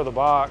they can throw the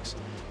box.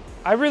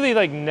 I really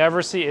like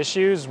never see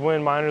issues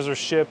when miners are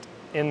shipped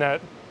in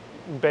that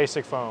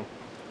basic foam.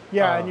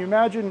 Yeah, and you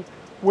imagine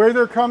where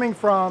they're coming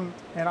from,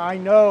 and I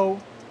know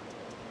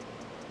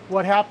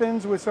what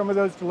happens with some of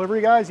those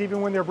delivery guys, even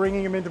when they're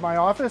bringing them into my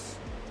office.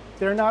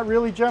 They're not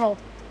really gentle,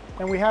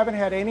 and we haven't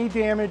had any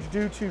damage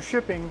due to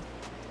shipping,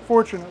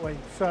 fortunately.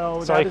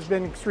 So that has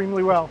been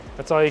extremely well.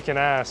 That's all you can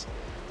ask.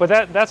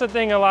 But that's a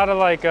thing a lot of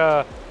like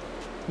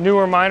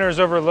newer miners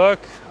overlook,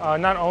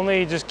 not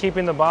only just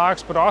keeping the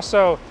box, but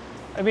also,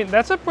 I mean,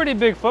 that's a pretty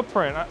big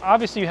footprint.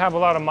 Obviously you have a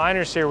lot of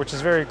miners here, which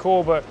is very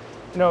cool, but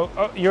you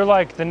know, you're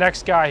like the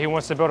next guy who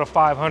wants to build a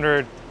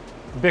 500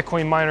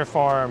 Bitcoin miner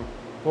farm.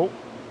 Well,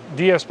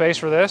 do you have space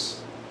for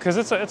this? Because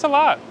it's a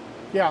lot.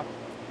 Yeah.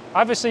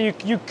 Obviously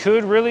you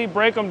could really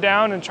break them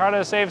down and try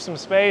to save some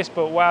space,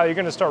 but wow, you're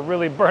gonna start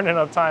really burning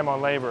up time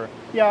on labor.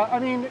 Yeah, I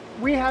mean,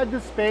 we had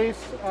the space,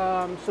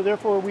 so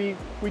therefore we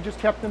just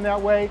kept them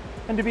that way.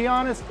 And to be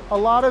honest, a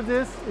lot of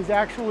this is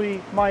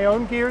actually my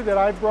own gear that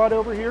I've brought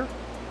over here.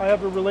 I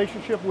have a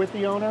relationship with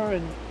the owner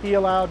and he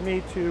allowed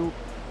me to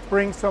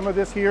bring some of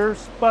this here.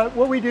 But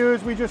what we do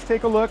is we just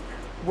take a look,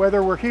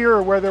 whether we're here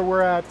or whether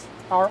we're at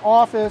our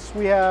office.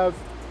 We have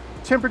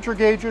temperature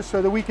gauges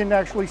so that we can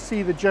actually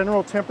see the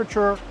general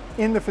temperature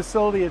in the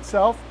facility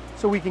itself,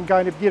 so we can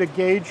kind of get a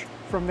gauge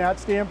from that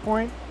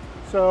standpoint.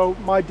 So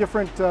my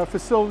different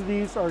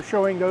facilities are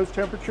showing those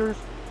temperatures.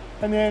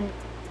 And then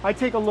I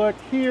take a look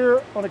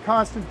here on a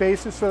constant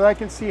basis so that I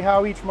can see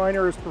how each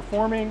miner is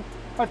performing.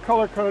 I've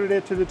color coded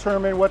it to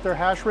determine what their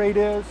hash rate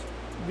is.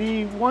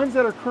 The ones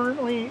that are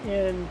currently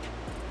in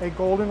a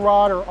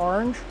goldenrod or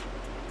orange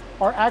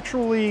are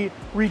actually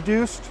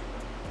reduced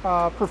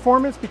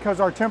performance because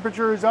our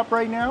temperature is up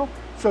right now.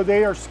 So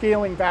they are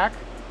scaling back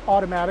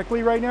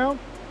automatically right now.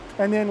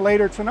 And then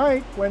later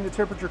tonight, when the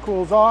temperature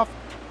cools off,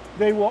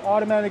 they will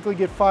automatically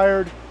get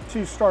fired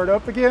to start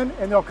up again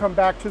and they'll come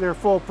back to their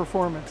full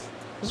performance.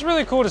 It's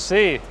really cool to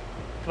see.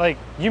 Like,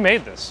 you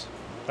made this.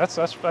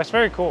 That's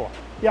very cool.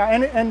 Yeah,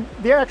 and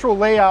the actual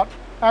layout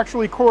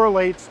actually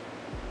correlates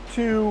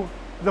to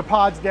the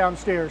pods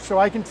downstairs. So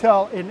I can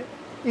tell in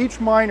each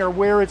miner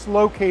where it's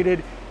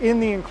located in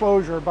the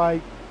enclosure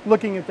by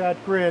looking at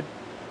that grid.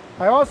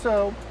 I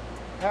also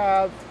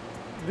have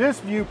this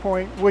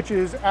viewpoint, which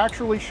is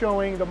actually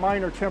showing the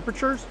miner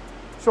temperatures.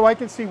 So I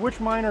can see which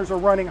miners are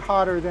running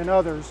hotter than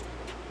others.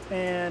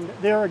 And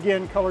they're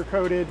again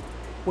color-coded,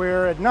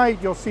 where at night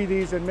you'll see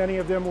these and many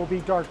of them will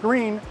be dark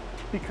green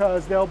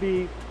because they'll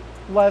be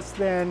less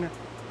than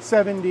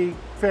 70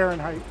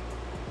 Fahrenheit.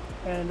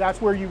 And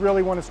that's where you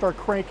really want to start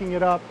cranking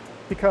it up,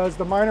 because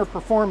the miner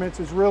performance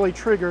is really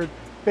triggered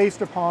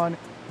based upon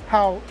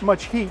how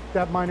much heat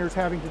that miner is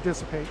having to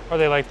dissipate. Are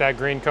they like that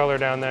green color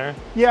down there?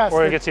 Yes.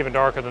 Or it gets even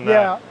darker than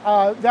that?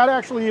 Yeah, that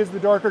actually is the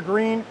darker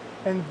green,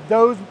 and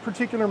those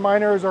particular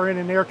miners are in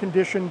an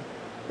air-conditioned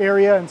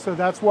area, and so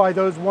that's why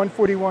those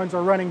 141s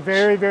are running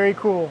very, very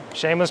cool.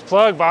 Shameless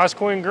plug,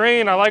 VoskCoin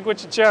green. I like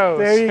what you chose.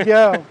 There you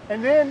go.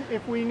 And then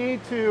if we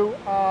need to,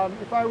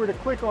 if I were to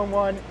click on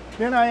one,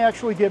 then I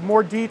actually get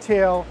more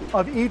detail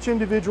of each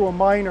individual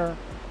miner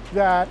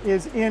that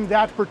is in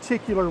that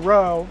particular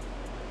row.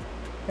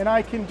 And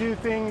I can do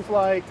things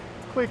like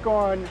click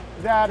on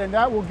that, and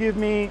that will give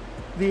me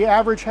the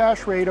average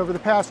hash rate over the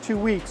past 2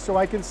 weeks. So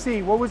I can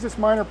see what was this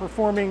miner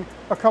performing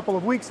a couple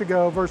of weeks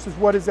ago versus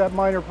what is that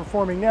miner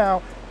performing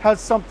now.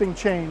 Has something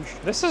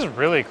changed? This is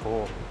really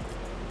cool.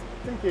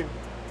 Thank you.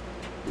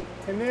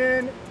 And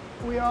then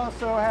we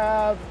also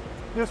have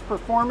this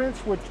performance,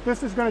 which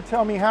this is going to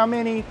tell me how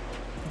many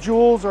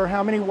joules or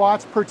how many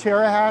watts per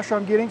terahash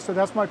I'm getting. So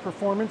that's my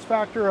performance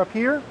factor up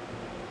here.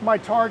 My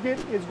target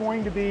is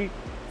going to be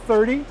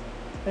 30.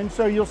 And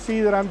so you'll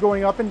see that I'm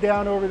going up and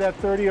down over that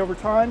 30 over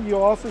time.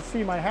 You'll also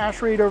see my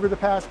hash rate over the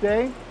past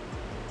day,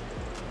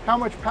 how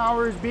much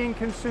power is being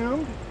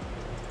consumed,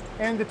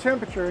 and the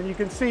temperature. And you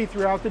can see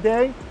throughout the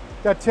day,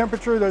 that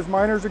temperature, those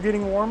miners are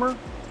getting warmer,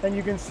 and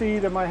you can see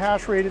that my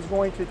hash rate is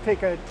going to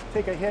take a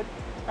hit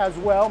as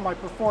well, my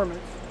performance.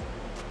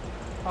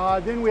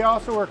 Then we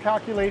also are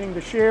calculating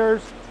the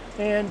shares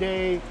and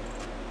a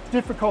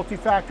difficulty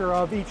factor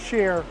of each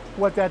share,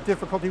 what that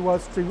difficulty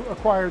was to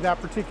acquire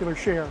that particular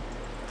share.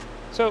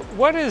 So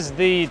what is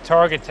the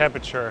target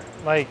temperature?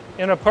 Like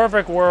in a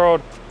perfect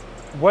world,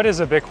 what is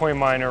a Bitcoin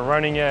miner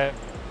running at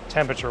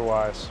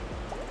temperature-wise?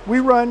 We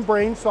run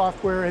Braiins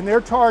software, and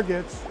their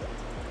targets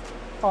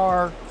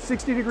are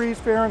 60 degrees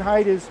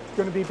Fahrenheit is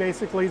going to be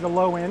basically the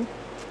low end.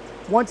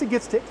 Once it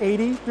gets to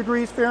 80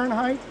 degrees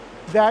Fahrenheit,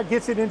 that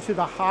gets it into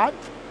the hot.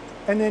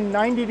 And then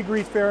 90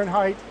 degrees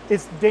Fahrenheit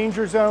is the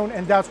danger zone,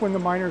 and that's when the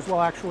miners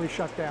will actually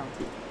shut down.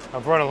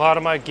 I've run a lot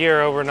of my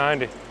gear over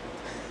 90.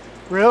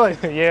 Really?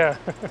 Yeah.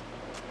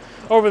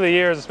 Over the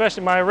years,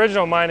 especially my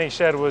original mining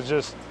shed was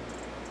just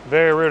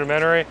very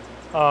rudimentary. It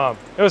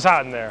was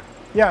hot in there.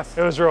 Yes.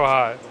 It was real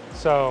hot.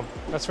 So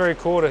that's very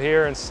cool to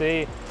hear and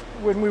see.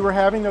 When we were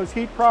having those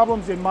heat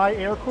problems in my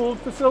air-cooled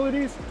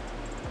facilities,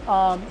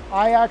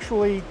 I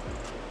actually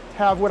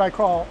have what I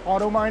call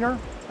auto miner,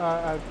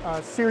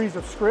 a series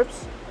of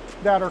scripts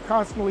that are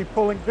constantly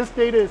pulling. This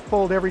data is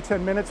pulled every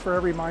 10 minutes for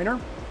every miner,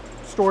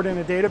 stored in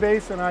a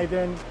database, and I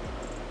then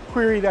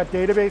query that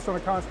database on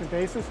a constant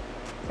basis.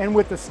 And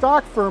with the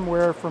stock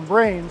firmware from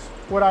Braiins,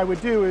 what I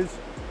would do is,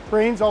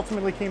 Braiins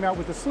ultimately came out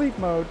with the sleep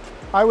mode.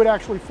 I would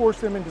actually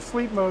force them into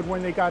sleep mode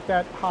when they got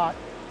that hot,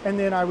 and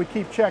then I would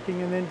keep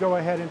checking and then go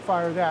ahead and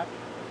fire that.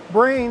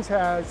 Braiins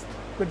has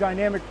the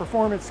dynamic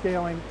performance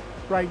scaling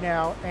right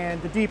now, and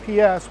the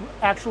DPS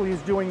actually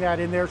is doing that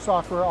in their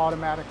software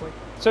automatically.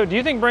 So do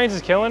you think Braiins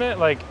is killing it?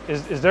 Like,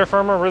 is their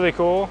firmware really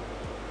cool?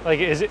 Like,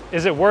 is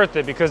it worth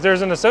it? Because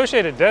there's an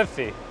associated dev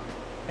fee,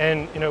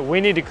 and we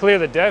need to clear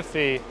the dev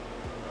fee.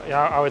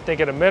 I would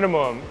think at a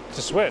minimum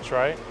to switch,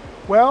 right?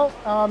 Well,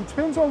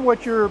 depends on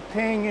what you're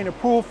paying in a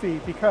pool fee,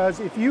 because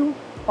if you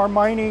are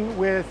mining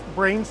with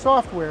Braiins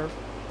software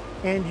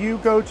and you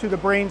go to the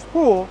Braiins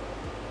pool,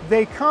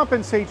 they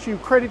compensate you,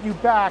 credit you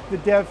back the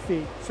dev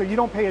fee. So you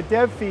don't pay a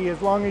dev fee as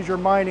long as you're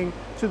mining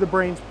to the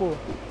Braiins pool.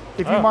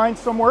 If you mine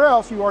somewhere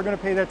else, you are going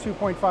to pay that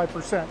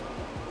 2.5%.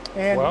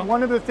 And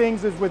one of the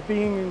things is with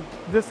being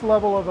this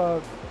level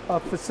of a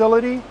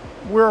facility,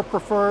 we're a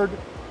preferred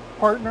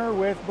partner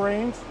with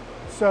Braiins.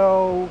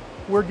 So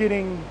we're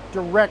getting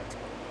direct,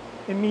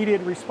 immediate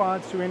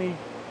response to any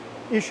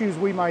issues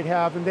we might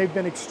have, and they've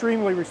been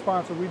extremely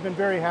responsive. We've been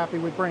very happy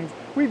with Braiins.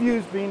 We've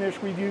used Venish,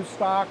 we've used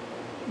Stock,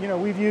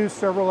 we've used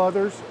several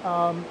others.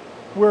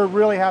 We're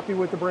really happy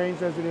with the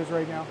Braiins as it is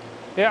right now.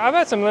 Yeah, I've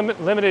had some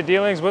limited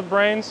dealings with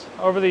Braiins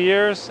over the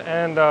years,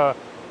 and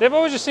they've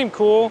always just seemed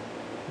cool,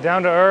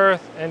 down to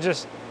earth, and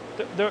just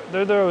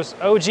they're those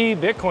OG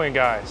Bitcoin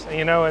guys,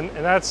 and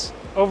that's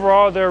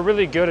overall they're a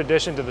really good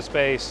addition to the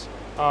space.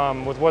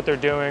 With what they're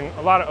doing,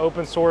 a lot of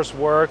open source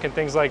work and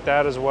things like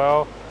that as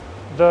well.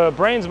 The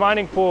Braiins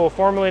mining pool,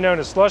 formerly known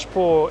as Slush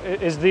Pool,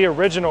 is the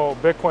original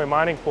Bitcoin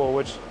mining pool,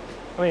 which,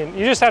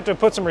 you just have to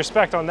put some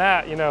respect on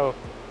that,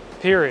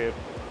 period.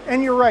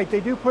 And you're right,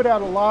 they do put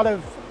out a lot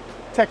of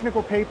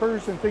technical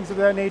papers and things of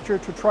that nature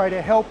to try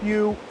to help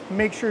you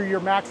make sure you're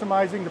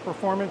maximizing the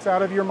performance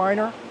out of your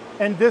miner.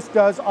 And this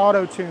does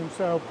auto-tune.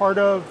 So part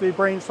of the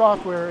Braiins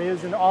software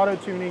is an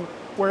auto-tuning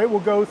where it will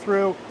go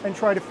through and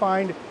try to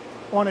find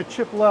on a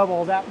chip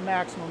level that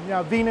maximum.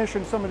 Now Venish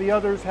and some of the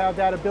others have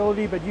that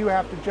ability, but you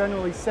have to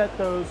generally set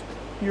those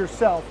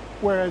yourself,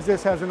 whereas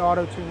this has an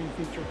auto-tuning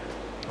feature.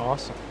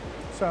 Awesome.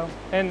 So,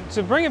 and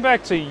to bring it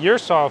back to your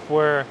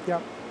software,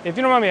 yeah. If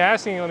you don't mind me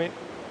asking,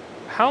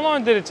 how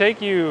long did it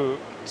take you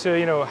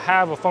to,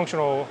 have a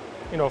functional,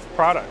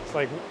 product?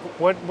 Like,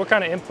 what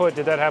kind of input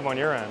did that have on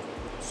your end?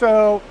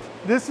 So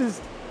this has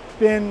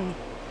been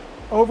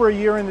over a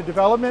year in the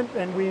development,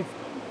 and we've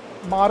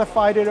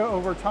modified it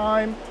over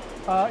time.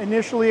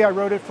 Initially, I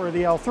wrote it for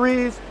the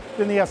L3s,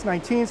 then the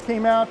S19s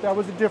came out, that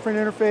was a different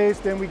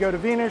interface. Then we go to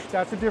Venish,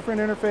 that's a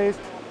different interface.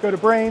 Go to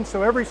Braiins,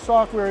 so every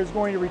software is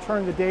going to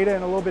return the data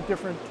in a little bit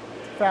different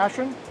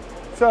fashion.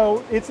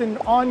 So it's an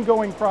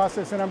ongoing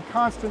process, and I'm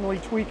constantly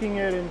tweaking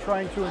it and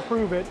trying to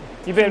improve it.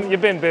 You've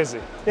been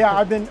busy. Yeah,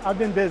 I've been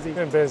busy. You've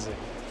been busy.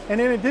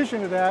 And in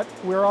addition to that,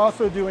 we're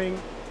also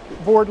doing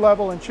board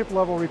level and chip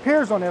level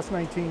repairs on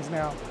S19s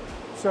now.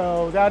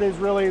 So that is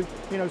really,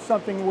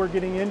 something we're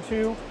getting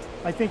into.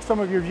 I think some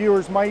of your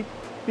viewers might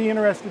be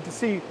interested to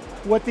see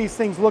what these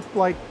things look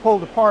like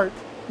pulled apart.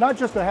 Not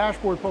just the hash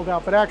board pulled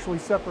out, but actually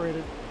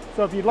separated.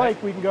 So if you'd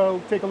like, we can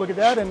go take a look at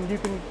that, and you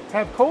can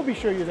have Colby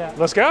show you that.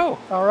 Let's go.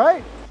 All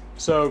right.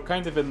 So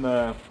kind of in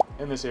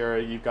this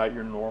area, you've got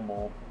your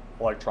normal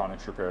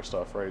electronics repair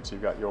stuff, right? So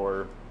you've got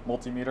your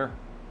multimeter,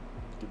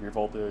 give your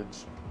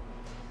voltage,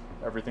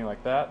 everything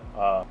like that.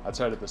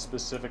 Outside of the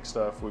specific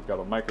stuff, we've got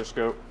a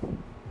microscope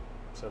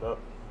set up,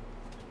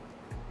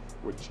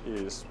 which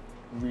is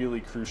really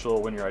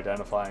crucial when you're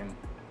identifying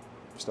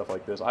stuff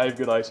like this. I have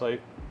good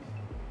eyesight,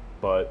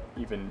 but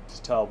even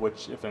to tell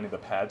if any of the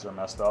pads are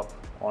messed up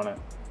on it,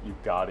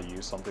 you've got to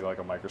use something like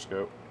a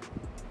microscope.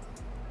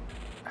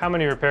 How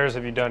many repairs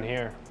have you done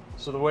here?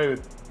 So the way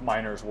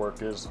miners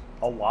work is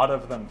a lot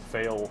of them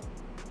fail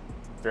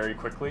very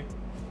quickly,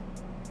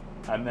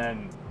 and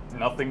then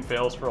nothing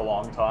fails for a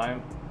long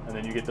time, and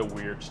then you get the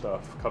weird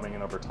stuff coming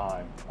in over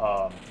time.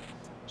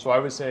 So I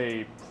would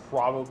say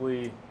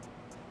probably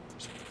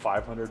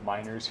 500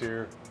 miners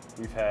here.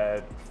 We've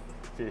had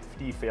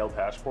 50 failed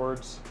hash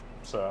boards,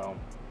 so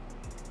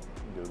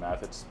you can do the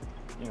math. It's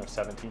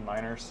 17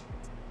 miners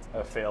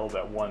have failed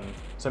at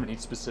 17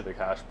 specific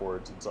hash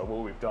boards. And so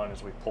what we've done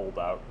is we've pulled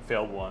out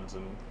failed ones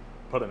and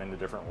put them into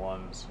different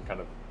ones and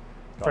kind of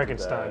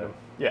Frankenstein them.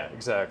 Yeah,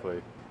 exactly.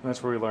 And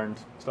that's where we learned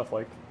stuff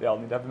like they all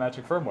need to have a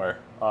magic firmware.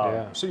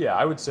 Yeah. So yeah,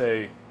 I would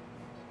say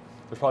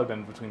there's probably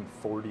been between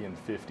 40 and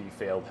 50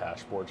 failed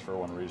hash boards for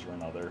one reason or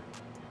another.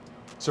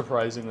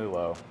 Surprisingly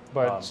low.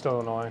 But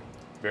still annoying.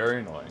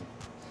 Very annoying.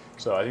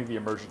 So I think the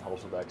Immersion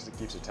helps with that because it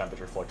keeps the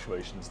temperature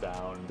fluctuations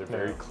down. They're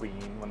very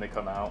clean when they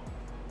come out.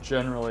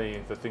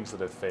 Generally, the things that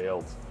have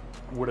failed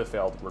would have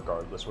failed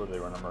regardless whether they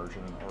were in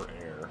immersion or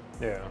air.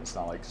 Yeah. It's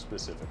not like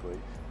specifically.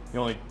 The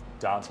only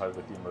downside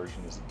with the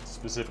immersion is it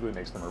specifically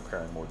makes them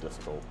repairing more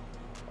difficult.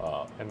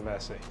 And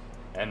messy.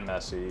 And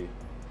messy.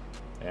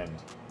 And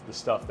the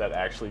stuff that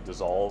actually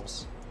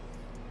dissolves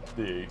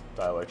the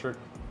dielectric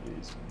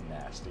is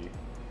nasty.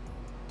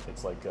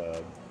 It's like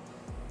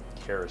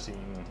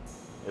kerosene.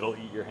 It'll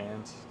eat your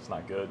hands. It's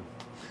not good.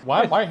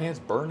 Why are my hands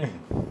burning?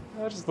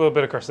 Just a little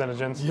bit of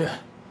carcinogens. Yeah.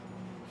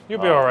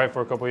 You'll be all right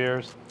for a couple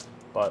years.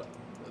 But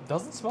it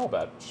doesn't smell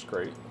bad, which is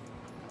great.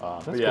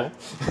 That's but yeah.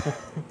 cool.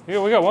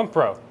 Yeah, we got one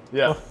pro.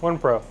 Yeah. One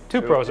pro.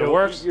 Two pros. It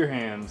works. Eat your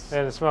hands.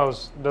 And it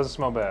doesn't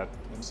smell bad.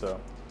 And so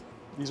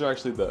these are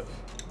actually the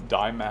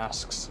die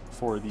masks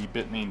for the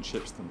Bitmain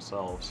chips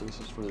themselves. So this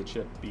is for the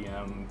chip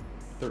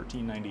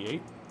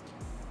BM1398.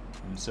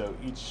 And so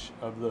each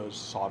of those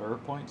solder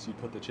points, you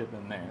put the chip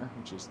in there,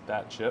 which is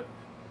that chip.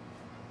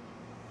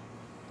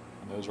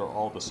 And those are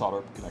all the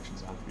solder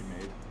connections that have to be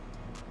made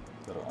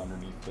that are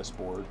underneath this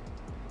board.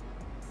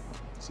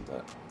 See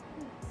that?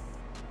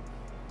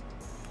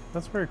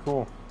 That's very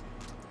cool.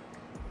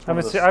 I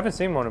haven't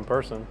seen one in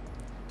person.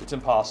 It's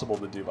impossible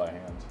to do by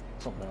hand,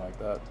 something like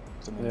that.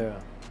 Yeah,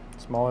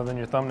 smaller than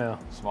your thumbnail.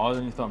 Smaller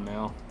than your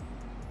thumbnail.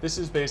 This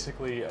is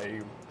basically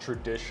a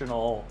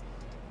traditional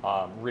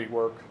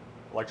rework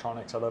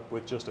electronic setup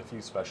with just a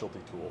few specialty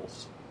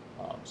tools.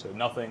 So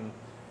nothing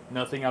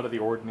out of the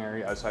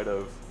ordinary outside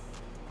of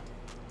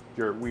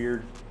your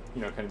weird,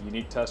 kind of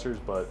unique testers,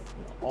 but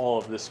all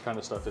of this kind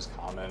of stuff is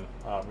common.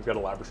 We've got a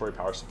laboratory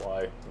power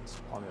supply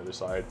that's on the other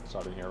side. It's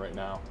not in here right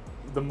now.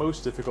 The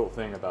most difficult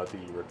thing about the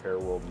repair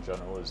world in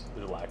general is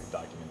the lack of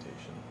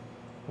documentation.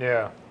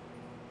 Yeah.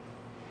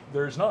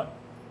 There's none.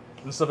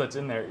 The stuff that's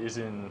in there is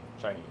in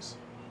Chinese.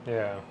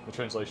 Yeah. The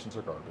translations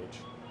are garbage.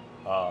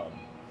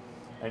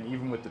 And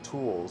even with the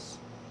tools,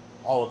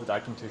 all of the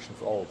documentation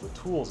for all of the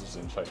tools is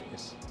in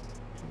Chinese.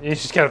 You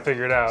just gotta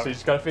figure it out. So you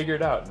just gotta figure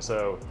it out. And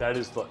so that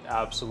is the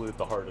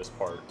hardest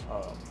part.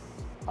 I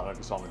don't know if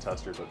you saw in the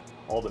tester, but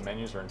all the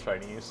menus are in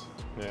Chinese.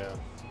 Yeah.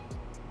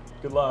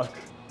 Good luck.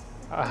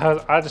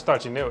 I just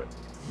thought you knew it.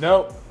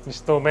 Nope. You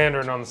stole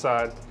Mandarin on the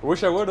side. I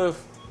wish I would have.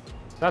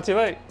 Not too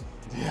late.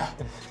 Yeah.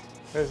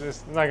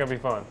 It's not gonna be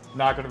fun.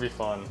 Not gonna be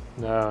fun.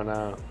 No,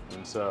 no.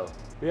 And so,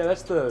 yeah,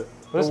 that's the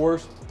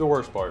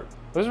worst part.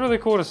 It was really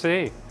cool to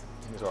see.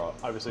 These are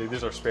obviously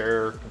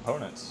spare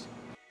components.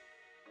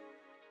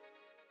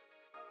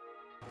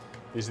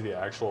 These are the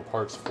actual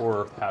parts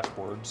for hash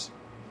boards.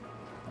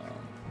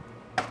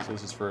 So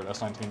this is for an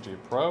S19J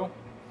Pro.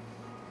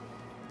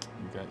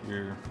 You got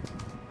your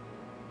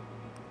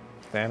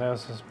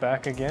Thanos is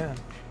back again.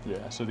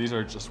 Yeah, so these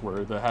are just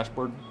where the hash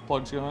board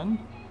plugs go in.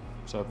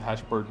 So if the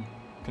hash board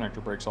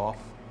connector breaks off,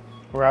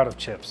 We're out of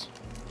chips.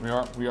 we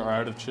are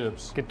out of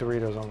chips. Get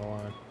Doritos on the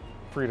line.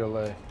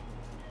 Frito-Lay.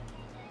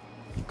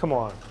 Come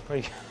on.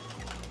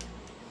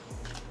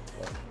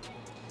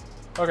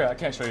 Okay, I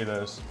can't show you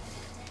those.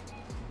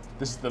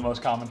 This is the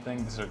most common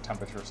thing. These are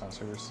temperature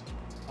sensors.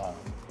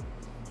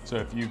 So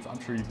I'm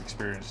sure you've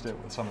experienced it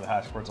with some of the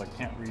hash boards, like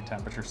can't read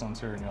temperature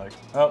sensor, and you're like,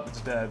 oh,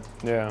 it's dead.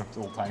 Yeah. It's a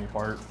little tiny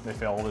part. They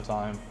fail all the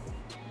time.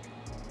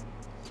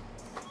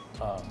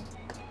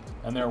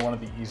 And they're one of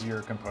the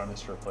easier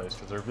components to replace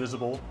because they're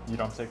visible. You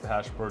don't take the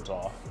hash boards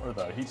off or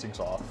the heat sinks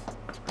off,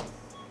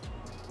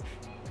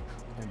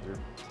 and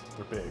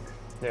they're big.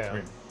 Yeah. I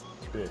mean,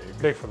 big.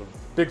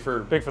 Big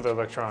for the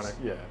electronic.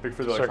 Yeah, big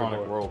for the circuit electronic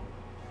board. world.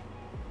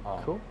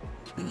 Cool.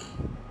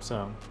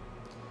 So,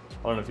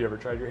 I don't know if you ever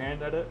tried your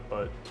hand at it,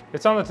 but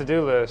It's on the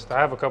to-do list. I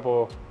have a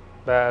couple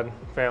bad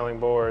failing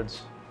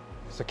boards.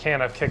 It's a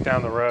can I've kicked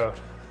down the road.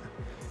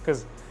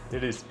 Because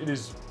it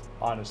is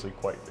honestly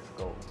quite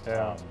difficult.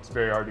 Yeah. It's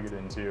very hard to get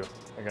into.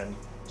 Again,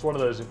 it's one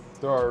of those,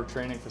 there are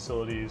training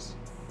facilities,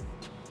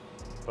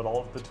 but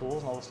all of the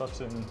tools and all the stuff's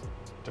in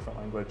different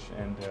language.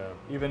 And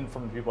even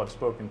from the people I've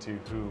spoken to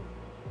who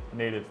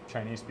native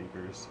Chinese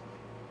speakers,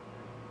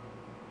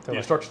 the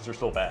instructions are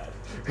still bad.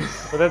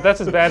 But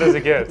that's as bad as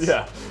it gets.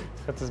 Yeah.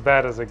 That's as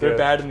bad as it They're gets.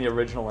 bad in the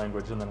original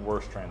language and then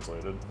worse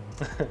translated.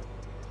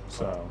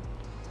 So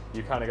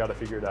you kind of got to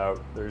figure it out.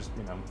 There's,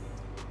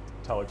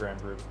 Telegram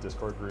groups,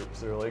 Discord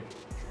groups. They're like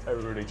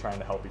everybody trying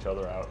to help each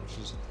other out, which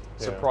is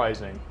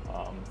surprising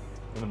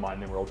in the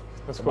mining world.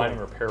 That's the cool. mining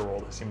repair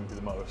world has seemed to be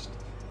the most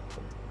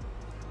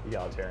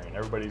egalitarian.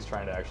 Everybody's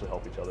trying to actually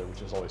help each other,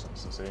 which is always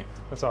nice to see.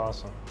 That's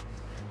awesome.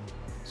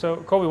 So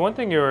Colby, one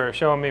thing you were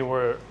showing me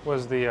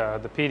was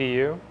the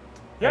PDU,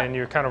 Yeah. and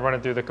you're kind of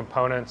running through the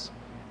components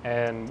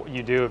and what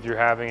you do if you're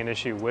having an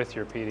issue with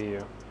your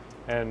PDU.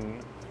 And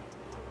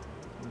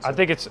I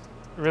think it's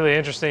really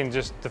interesting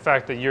just the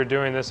fact that you're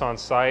doing this on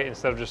site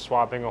instead of just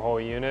swapping a whole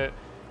unit,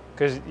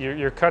 because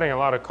you're cutting a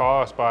lot of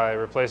cost by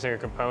replacing a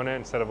component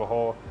instead of a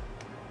whole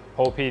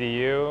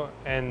PDU,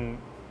 and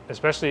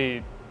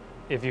especially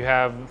if you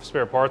have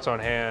spare parts on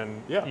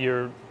hand,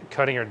 you're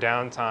cutting your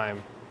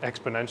downtime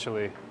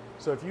exponentially.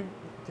 So if you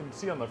can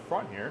see on the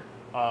front here,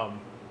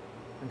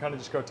 and kind of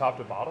just go top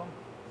to bottom,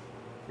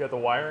 you got the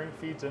wiring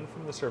feeds in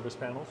from the service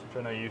panels, which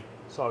I know you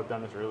saw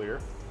Dennis earlier,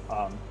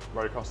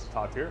 right across the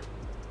top here.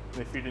 And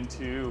they feed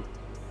into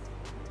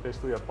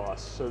basically a bus.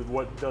 So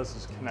what it does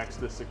is connects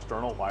this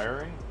external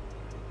wiring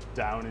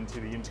down into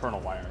the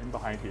internal wiring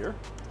behind here.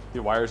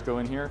 The wires go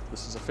in here.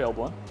 This is a failed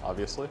one,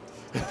 obviously.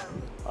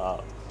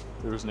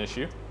 There was an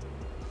issue.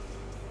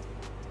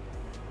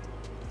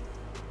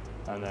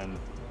 And then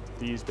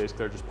these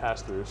basically are just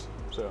pass-throughs.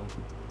 So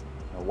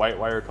a white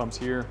wire comes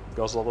here,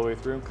 goes all the way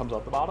through, comes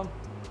out the bottom.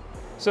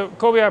 So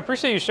Colby, I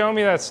appreciate you showing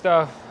me that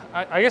stuff.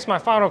 I guess my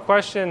final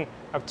question,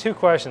 I have two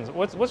questions.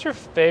 What's your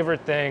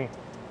favorite thing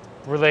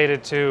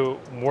related to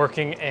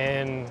working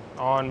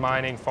on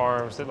mining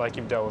farms that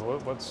you've dealt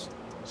with? What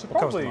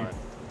comes to mind?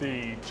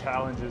 The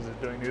challenges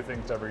of doing new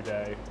things every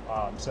day.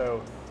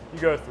 So you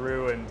go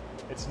through and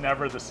it's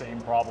never the same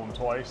problem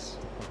twice.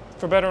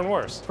 For better and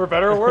worse. For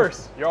better or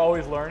worse. You're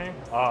always learning.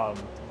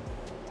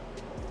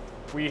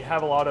 We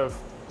have a lot of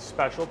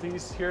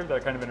specialties here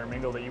that kind of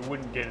intermingle that you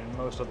wouldn't get in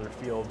most other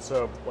fields.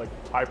 So like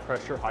high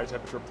pressure, high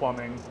temperature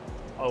plumbing,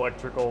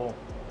 electrical,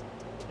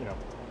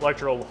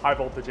 electrical high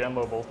voltage and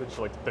low voltage,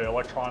 like the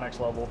electronics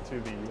level to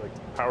the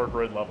power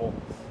grid level.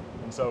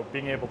 And so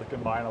being able to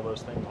combine all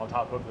those things on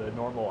top of the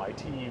normal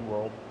IT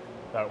world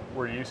that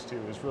we're used to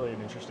is really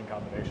an interesting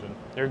combination.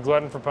 You're a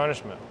glutton for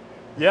punishment.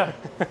 Yeah.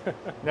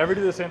 Never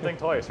do the same thing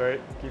twice, right?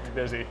 Keep you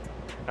busy.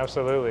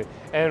 Absolutely.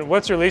 And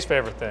what's your least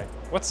favorite thing?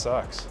 What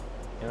sucks?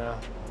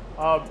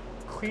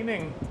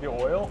 Cleaning the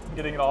oil,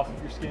 getting it off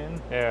of your skin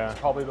is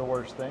probably the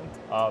worst thing.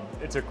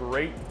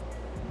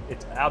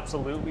 It's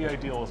absolutely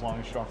ideal as long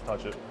as you don't have to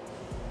touch it.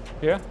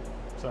 Yeah,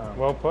 So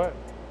well put.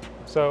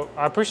 So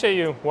I appreciate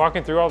you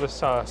walking through all this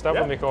stuff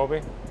with me,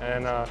 Colby,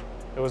 and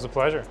it was a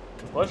pleasure.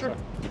 Pleasure.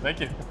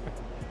 Thank you.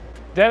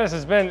 Dennis,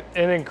 it's been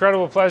an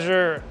incredible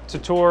pleasure to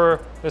tour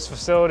this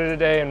facility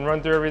today and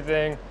run through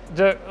everything.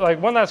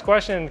 One last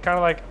question, kind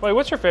of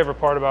what's your favorite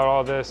part about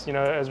all this,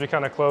 as we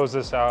kind of close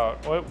this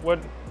out? What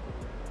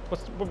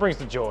brings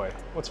the joy?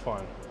 What's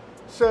fun?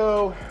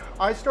 So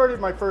I started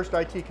my first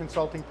IT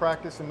consulting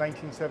practice in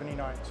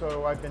 1979.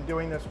 So I've been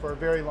doing this for a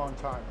very long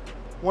time.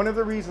 One of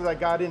the reasons I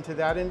got into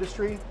that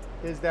industry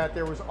is that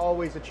there was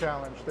always a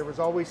challenge. There was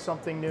always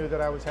something new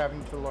that I was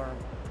having to learn.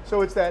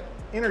 So it's that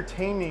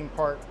entertaining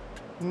part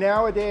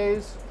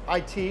Nowadays,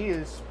 IT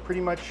is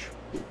pretty much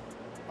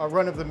a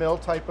run-of-the-mill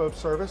type of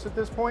service at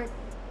this point.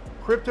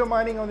 Crypto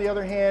mining, on the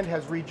other hand,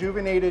 has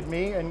rejuvenated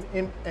me,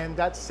 and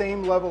that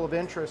same level of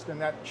interest and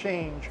that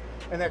change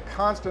and that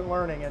constant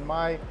learning, and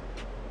my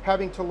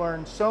having to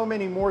learn so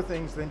many more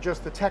things than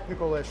just the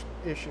technical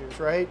issues,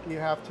 right? You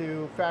have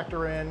to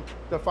factor in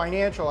the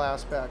financial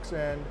aspects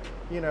and,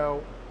 you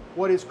know,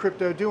 what is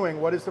crypto doing?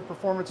 What is the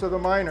performance of the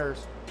miners?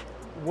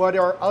 What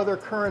are other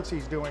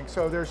currencies doing?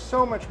 So there's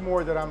so much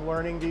more that I'm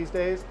learning these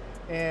days,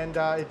 and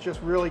it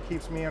just really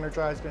keeps me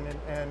energized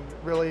and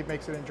really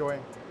makes it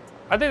enjoying.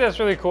 I think that's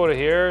really cool to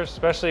hear,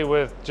 especially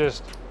with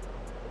just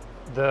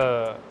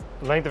the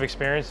length of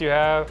experience you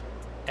have.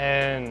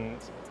 And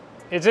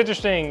it's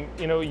interesting,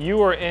 you know, you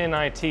were in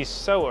IT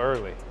so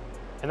early,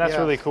 and that's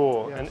really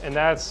cool. Yes. And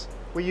that's...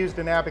 We used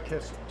an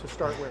abacus to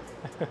start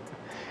with.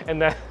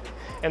 and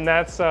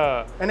that's...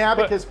 An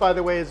abacus, by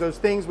the way, is those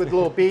things with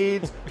little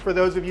beads. For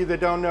those of you that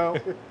don't know,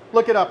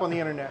 look it up on the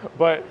internet.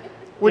 But...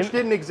 Which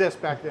didn't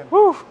exist back then.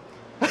 Whew!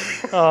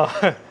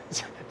 That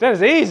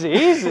is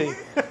easy.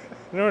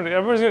 You know,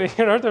 everyone's gonna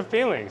hurt their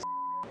feelings.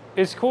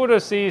 It's cool to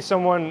see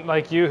someone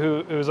like you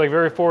who's like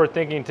very forward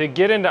thinking. To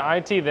get into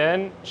IT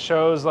then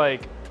shows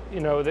like, you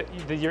know,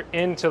 that you're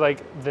into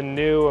like the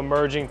new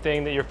emerging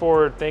thing, that you're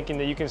forward thinking,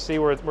 that you can see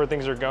where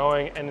things are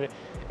going. And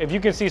if you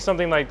can see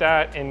something like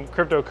that in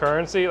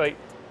cryptocurrency, like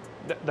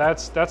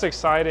that's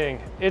exciting.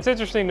 It's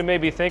interesting to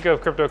maybe think of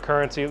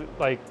cryptocurrency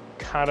like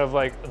kind of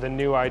like the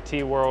new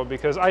IT world,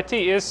 because IT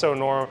is so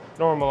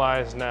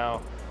normalized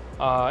now.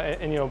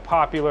 And you know,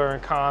 popular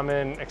and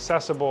common,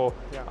 accessible,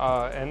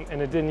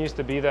 and it didn't used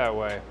to be that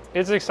way.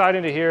 It's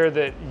exciting to hear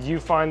that you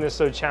find this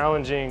so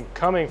challenging,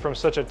 coming from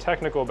such a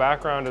technical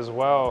background as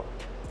well,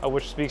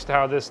 which speaks to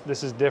how this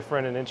is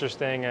different and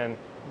interesting. And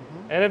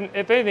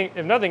if anything,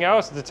 if nothing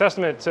else, it's a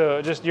testament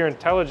to just your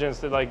intelligence,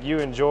 that like you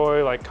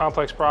enjoy like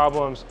complex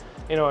problems,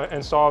 you know,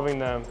 and solving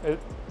them.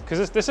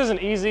 Because this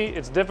isn't easy.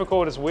 It's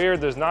difficult. It's weird.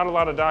 There's not a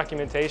lot of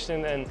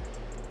documentation, and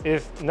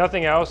if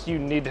nothing else, you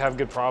need to have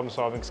good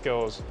problem-solving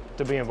skills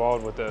to be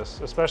involved with this,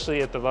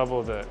 especially at the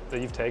level that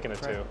you've taken it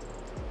to.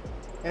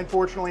 And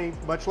fortunately,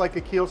 much like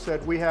Aqil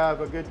said, we have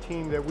a good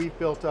team that we've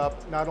built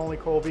up, not only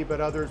Colby, but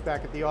others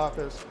back at the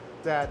office,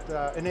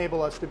 that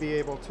enable us to be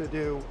able to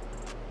do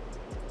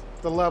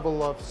the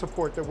level of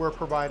support that we're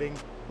providing,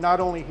 not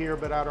only here,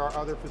 but at our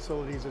other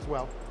facilities as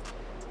well.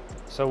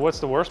 So what's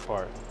the worst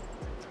part?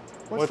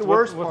 What's the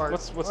worst part?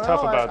 What's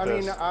tough about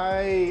this?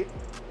 I mean,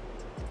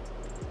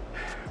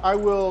 I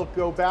will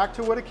go back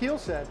to what Aqil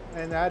said,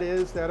 and that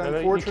is that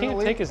unfortunately... You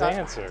can't take his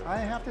answer. I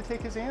have to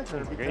take his answer.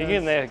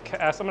 Okay.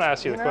 Because, I'm going to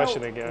ask you the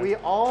question again. We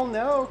all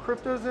know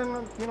crypto's in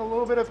a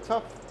little bit of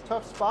a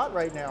tough spot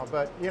right now,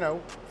 but you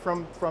know,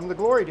 from the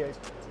glory days.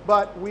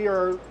 But we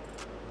are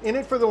in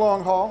it for the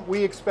long haul.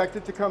 We expect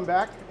it to come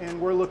back,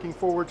 and we're looking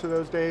forward to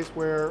those days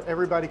where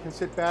everybody can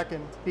sit back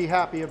and be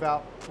happy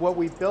about what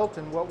we've built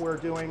and what we're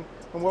doing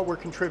and what we're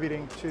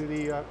contributing to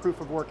the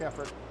proof of work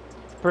effort.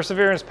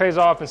 Perseverance pays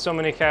off in so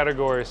many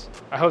categories.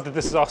 I hope that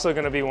this is also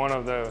going to be one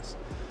of those.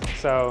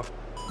 So,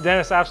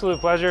 Dennis,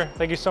 absolute pleasure.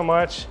 Thank you so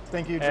much.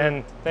 Thank you, Jim.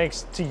 And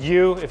thanks to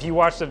you if you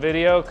watched the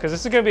video, because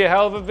this is going to be a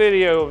hell of a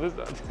video.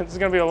 This is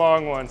going to be a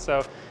long one.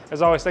 So,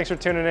 as always, thanks for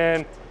tuning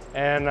in.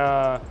 And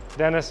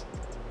Dennis,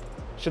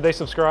 should they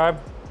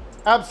subscribe?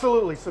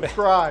 Absolutely,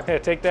 subscribe. Yeah,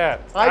 take that.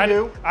 I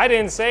do. I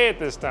didn't say it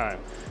this time.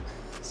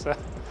 So,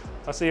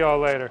 I'll see you all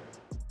later.